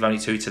negative, only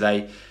 2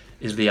 today,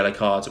 is the yellow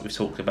cards that we've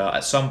talked about.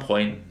 At some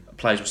point,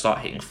 players will start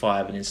hitting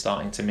 5 and then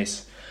starting to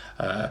miss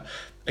a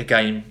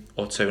game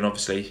or 2, and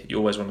obviously you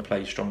always want to play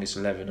your strongest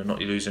 11 and not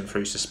losing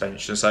through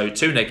suspension. So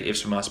 2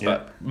 negatives from us,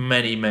 but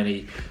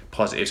many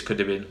positives. Could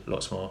have been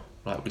lots more,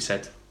 like we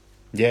said.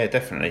 Yeah,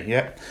 definitely,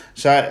 yeah.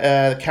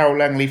 So Carole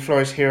Langley,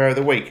 Florist Hero of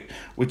the Week.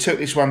 We took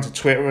this one to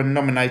Twitter and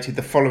nominated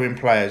the following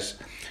players.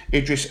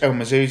 Idris El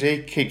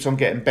Mazouzi keeps on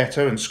getting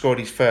better and scored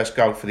his first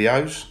goal for the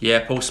O's.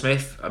 Yeah, Paul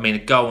Smith. I mean, a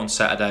goal on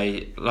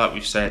Saturday, like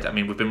we've said. I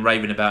mean, we've been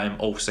raving about him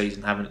all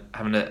season,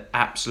 having an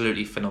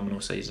absolutely phenomenal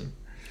season.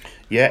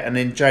 Yeah, and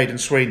then Jaden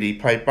Sweeney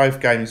played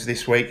both games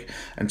this week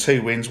and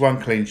 2 wins,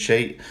 1 clean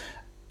sheet,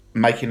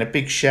 making a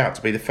big shout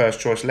to be the first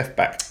choice left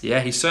back. Yeah,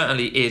 he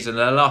certainly is. And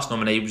the last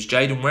nominee was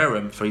Jaden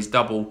Wareham for his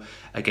double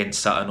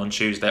against Sutton on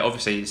Tuesday.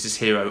 Obviously, this is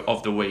hero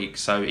of the week.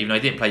 So even though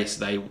he didn't play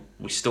yesterday,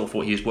 we still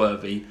thought he was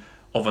worthy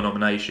of a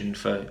nomination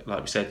for,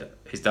 like we said,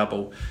 his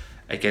double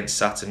against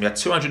Sutton. We had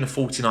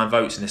 249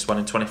 votes in this one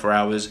in 24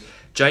 hours.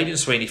 Jaden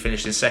Sweeney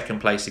finished in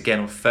second place again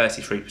on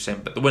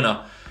 33%, but the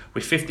winner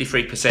with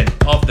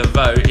 53% of the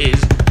vote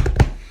is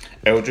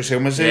Idris El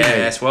Mazouzi.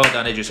 Yes, well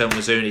done, Idris El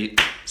Mazouzi.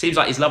 Seems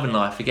like he's loving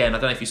life again. I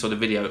don't know if you saw the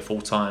video at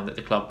full time that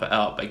the club put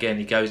out, but again,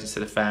 he goes into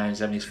the fans,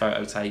 having his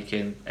photo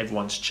taken,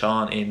 everyone's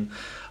chanting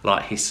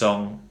like his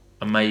song.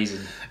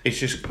 Amazing. It's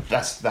just,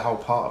 that's the whole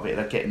part of it,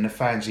 like getting the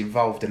fans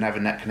involved and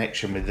having that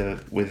connection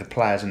with the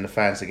players and the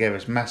fans together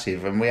is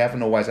massive, and we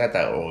haven't always had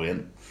that at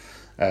Orient,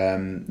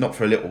 not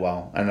for a little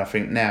while, and I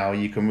think now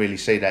you can really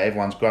see that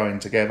everyone's growing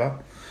together.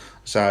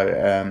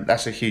 So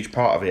that's a huge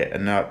part of it,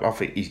 and I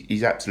think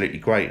he's absolutely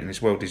great and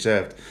it's well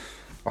deserved.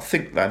 I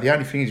think that the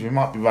only thing is we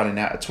might be running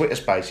out of Twitter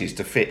spaces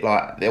to fit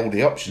like all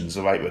the options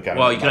the rate we're going.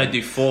 Well, you can only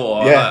do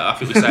 4. Yeah. I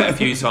think we say it a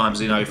few times.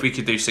 If we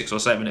could do 6 or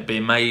 7, it'd be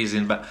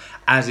amazing. But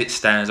as it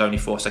stands, only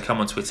 4. So come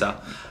on Twitter,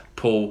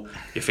 pull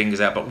your fingers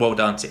out. But well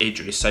done to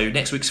Idris. So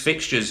next week's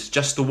fixtures,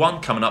 just the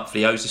one coming up for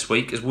the O's this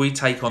week, as we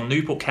take on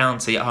Newport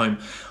County at home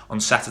on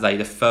Saturday,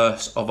 the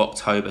 1st of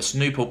October. So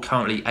Newport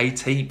currently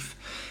 18th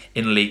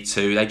in League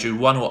 2. They drew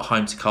 1-1 at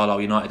home to Carole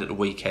United at the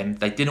weekend.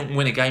 They didn't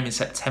win a game in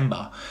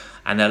September.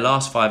 And their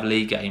last 5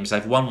 league games,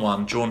 they've won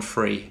 1, drawn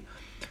 3,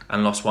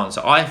 and lost 1.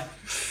 So I've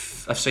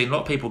seen a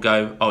lot of people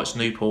go, oh, it's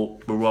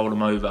Newport, we'll roll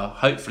them over.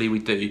 Hopefully we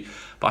do.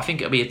 But I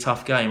think it'll be a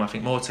tough game. I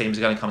think more teams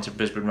are going to come to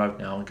Brisbane Road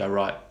now and go,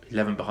 right,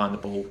 11 behind the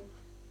ball.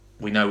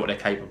 We know what they're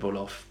capable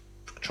of.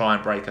 Try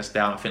and break us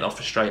down. I think they'll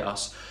frustrate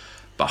us.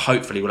 But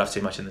hopefully we'll have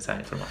too much in the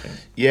tank for them, I think.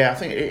 Yeah, I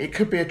think it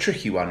could be a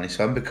tricky one, this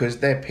one,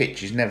 because their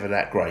pitch is never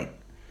that great.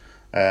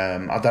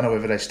 I don't know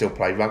whether they still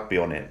play rugby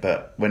on it,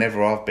 but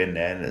whenever I've been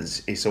there,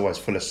 it's always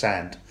full of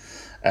sand,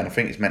 and I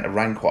think it's meant to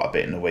rain quite a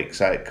bit in the week,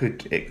 so it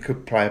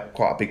could play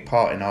quite a big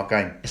part in our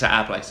game. It's at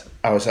our place.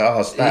 I was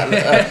asked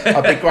that.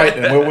 I'd be great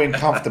then. We'll win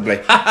comfortably.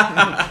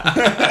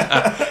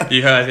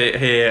 You heard it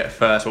here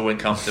first. We'll win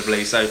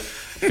comfortably. So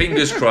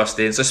fingers crossed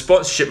in. So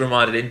sponsorship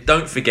reminded in.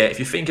 Don't forget, if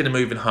you're thinking of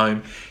moving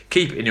home,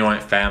 keep it in your own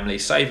family.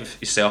 Save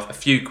yourself a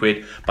few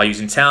quid by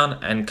using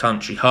Town and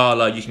Country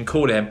Harlow. You can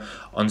call them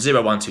on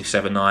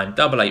 01279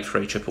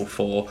 883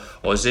 444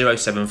 or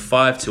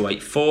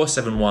 07528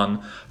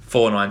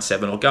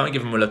 71497 or go and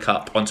give them a look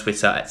up on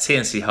Twitter at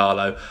TNC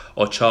Harlow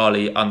or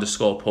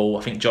Charlie_Paul.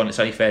 I think, John, it's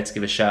only fair to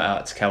give a shout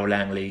out to Carole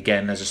Langley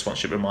again as a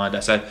sponsorship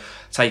reminder. So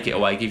take it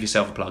away, give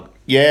yourself a plug.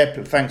 Yeah,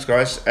 thanks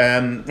guys.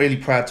 Really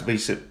proud to be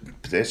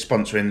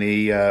sponsoring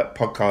the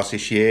podcast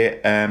this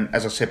year.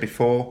 As I said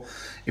before,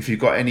 if you've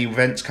got any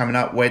events coming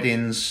up,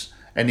 weddings,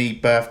 any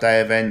birthday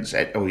events,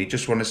 or you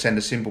just want to send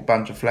a simple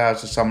bunch of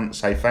flowers to someone to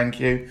say thank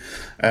you,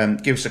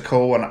 give us a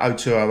call on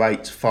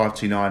 0208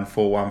 529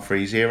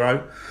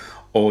 4130,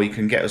 or you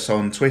can get us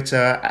on Twitter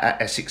at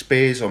Essex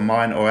Beers, on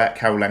mine, or at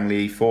Carole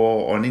Langley 4,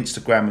 or on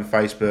Instagram and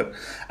Facebook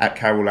at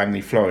Carole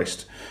Langley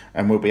Florist,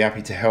 and we'll be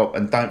happy to help.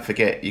 And don't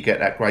forget, you get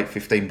that great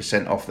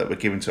 15% off that we're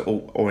giving to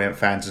all Orient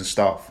fans and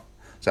staff,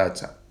 so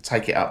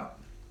take it up.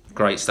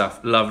 Great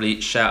stuff.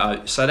 Lovely shout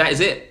out. So that is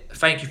it.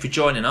 Thank you for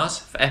joining us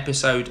for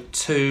episode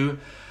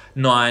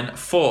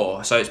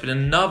 294. So it's been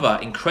another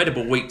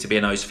incredible week to be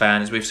an O's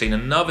fan, as we've seen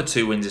another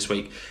 2 wins this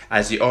week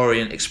as the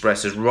Orient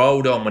Express has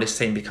rolled on with this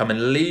team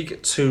becoming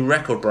League 2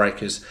 record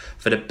breakers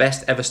for the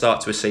best ever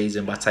start to a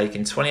season by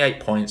taking 28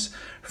 points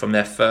from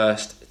their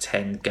first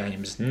 10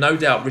 games. No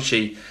doubt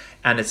Richie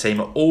and the team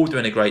are all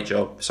doing a great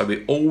job. So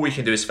all we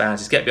can do as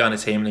fans is get behind the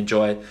team and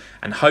enjoy it.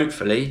 And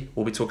hopefully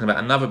we'll be talking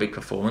about another big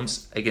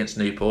performance against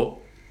Newport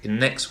in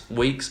next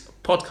week's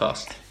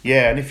podcast.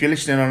 Yeah, and if you're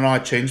listening on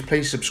iTunes,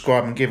 please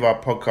subscribe and give our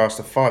podcast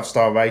a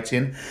 5-star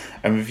rating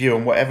and review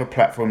on whatever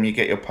platform you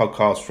get your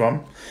podcast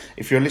from.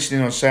 If you're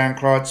listening on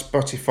SoundCloud,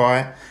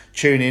 Spotify,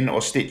 TuneIn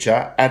or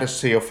Stitcher, add us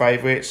to your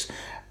favourites,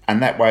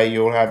 and that way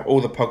you'll have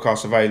all the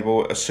podcasts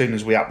available as soon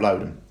as we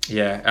upload them.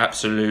 Yeah,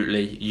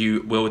 absolutely.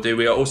 You will do.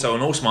 We are also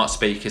on all smart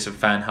speakers and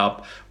Fan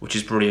Hub, which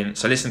is brilliant.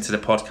 So listening to the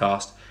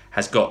podcast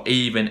has got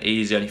even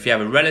easier. And if you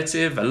have a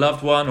relative, a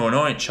loved one, or an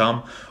Orient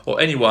chum, or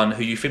anyone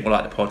who you think will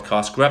like the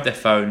podcast, grab their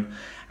phone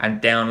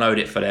and download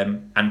it for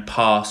them and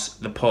pass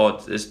the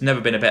pod. There's never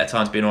been a better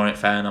time to be an Orient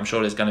fan. I'm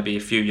sure there's going to be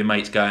a few of your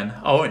mates going,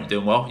 "Oh, Orient are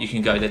doing well." You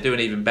can go. They're doing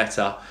even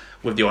better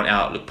with the Orient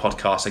Outlook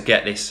podcast. So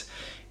get this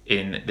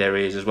in their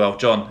ears as well.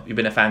 John, you've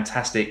been a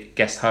fantastic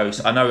guest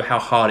host. I know how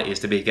hard it is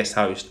to be a guest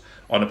host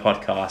on a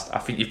podcast. I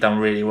think you've done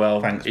really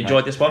well. Thanks, enjoyed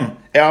mate. This one?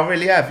 Yeah, I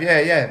really have.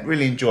 Yeah,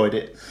 really enjoyed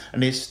it.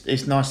 And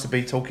it's nice to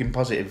be talking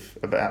positive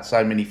about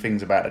so many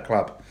things about the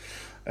club.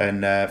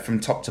 And from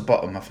top to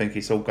bottom, I think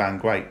it's all going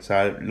great.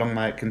 So long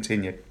may it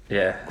continue.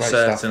 Yeah, Great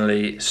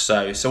certainly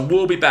stuff. So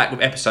we'll be back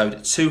with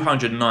episode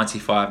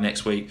 295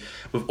 next week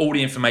with all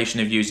the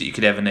information and views that you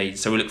could ever need.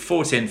 So we look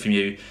forward to hearing from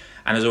you.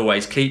 And as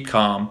always, keep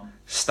calm,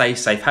 stay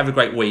safe, have a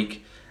great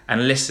week,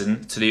 and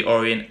listen to the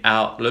Orient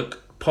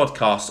Outlook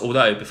podcast.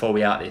 Although, before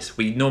we out this,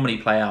 we normally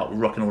play out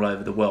Rocking All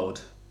Over the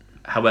World.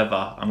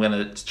 However, I'm going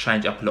to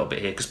change it up a little bit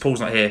here because Paul's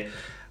not here,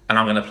 and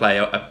I'm going to play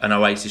an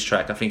Oasis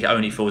track. I think it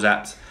only feels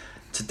apt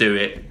to do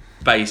it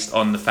based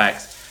on the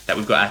fact that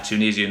we've got our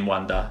Tunisian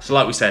wonder. So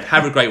like we said,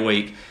 have a great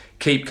week,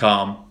 keep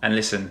calm, and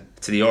listen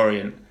to the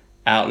Orient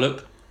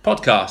Outlook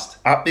podcast.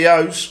 Up the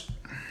O's.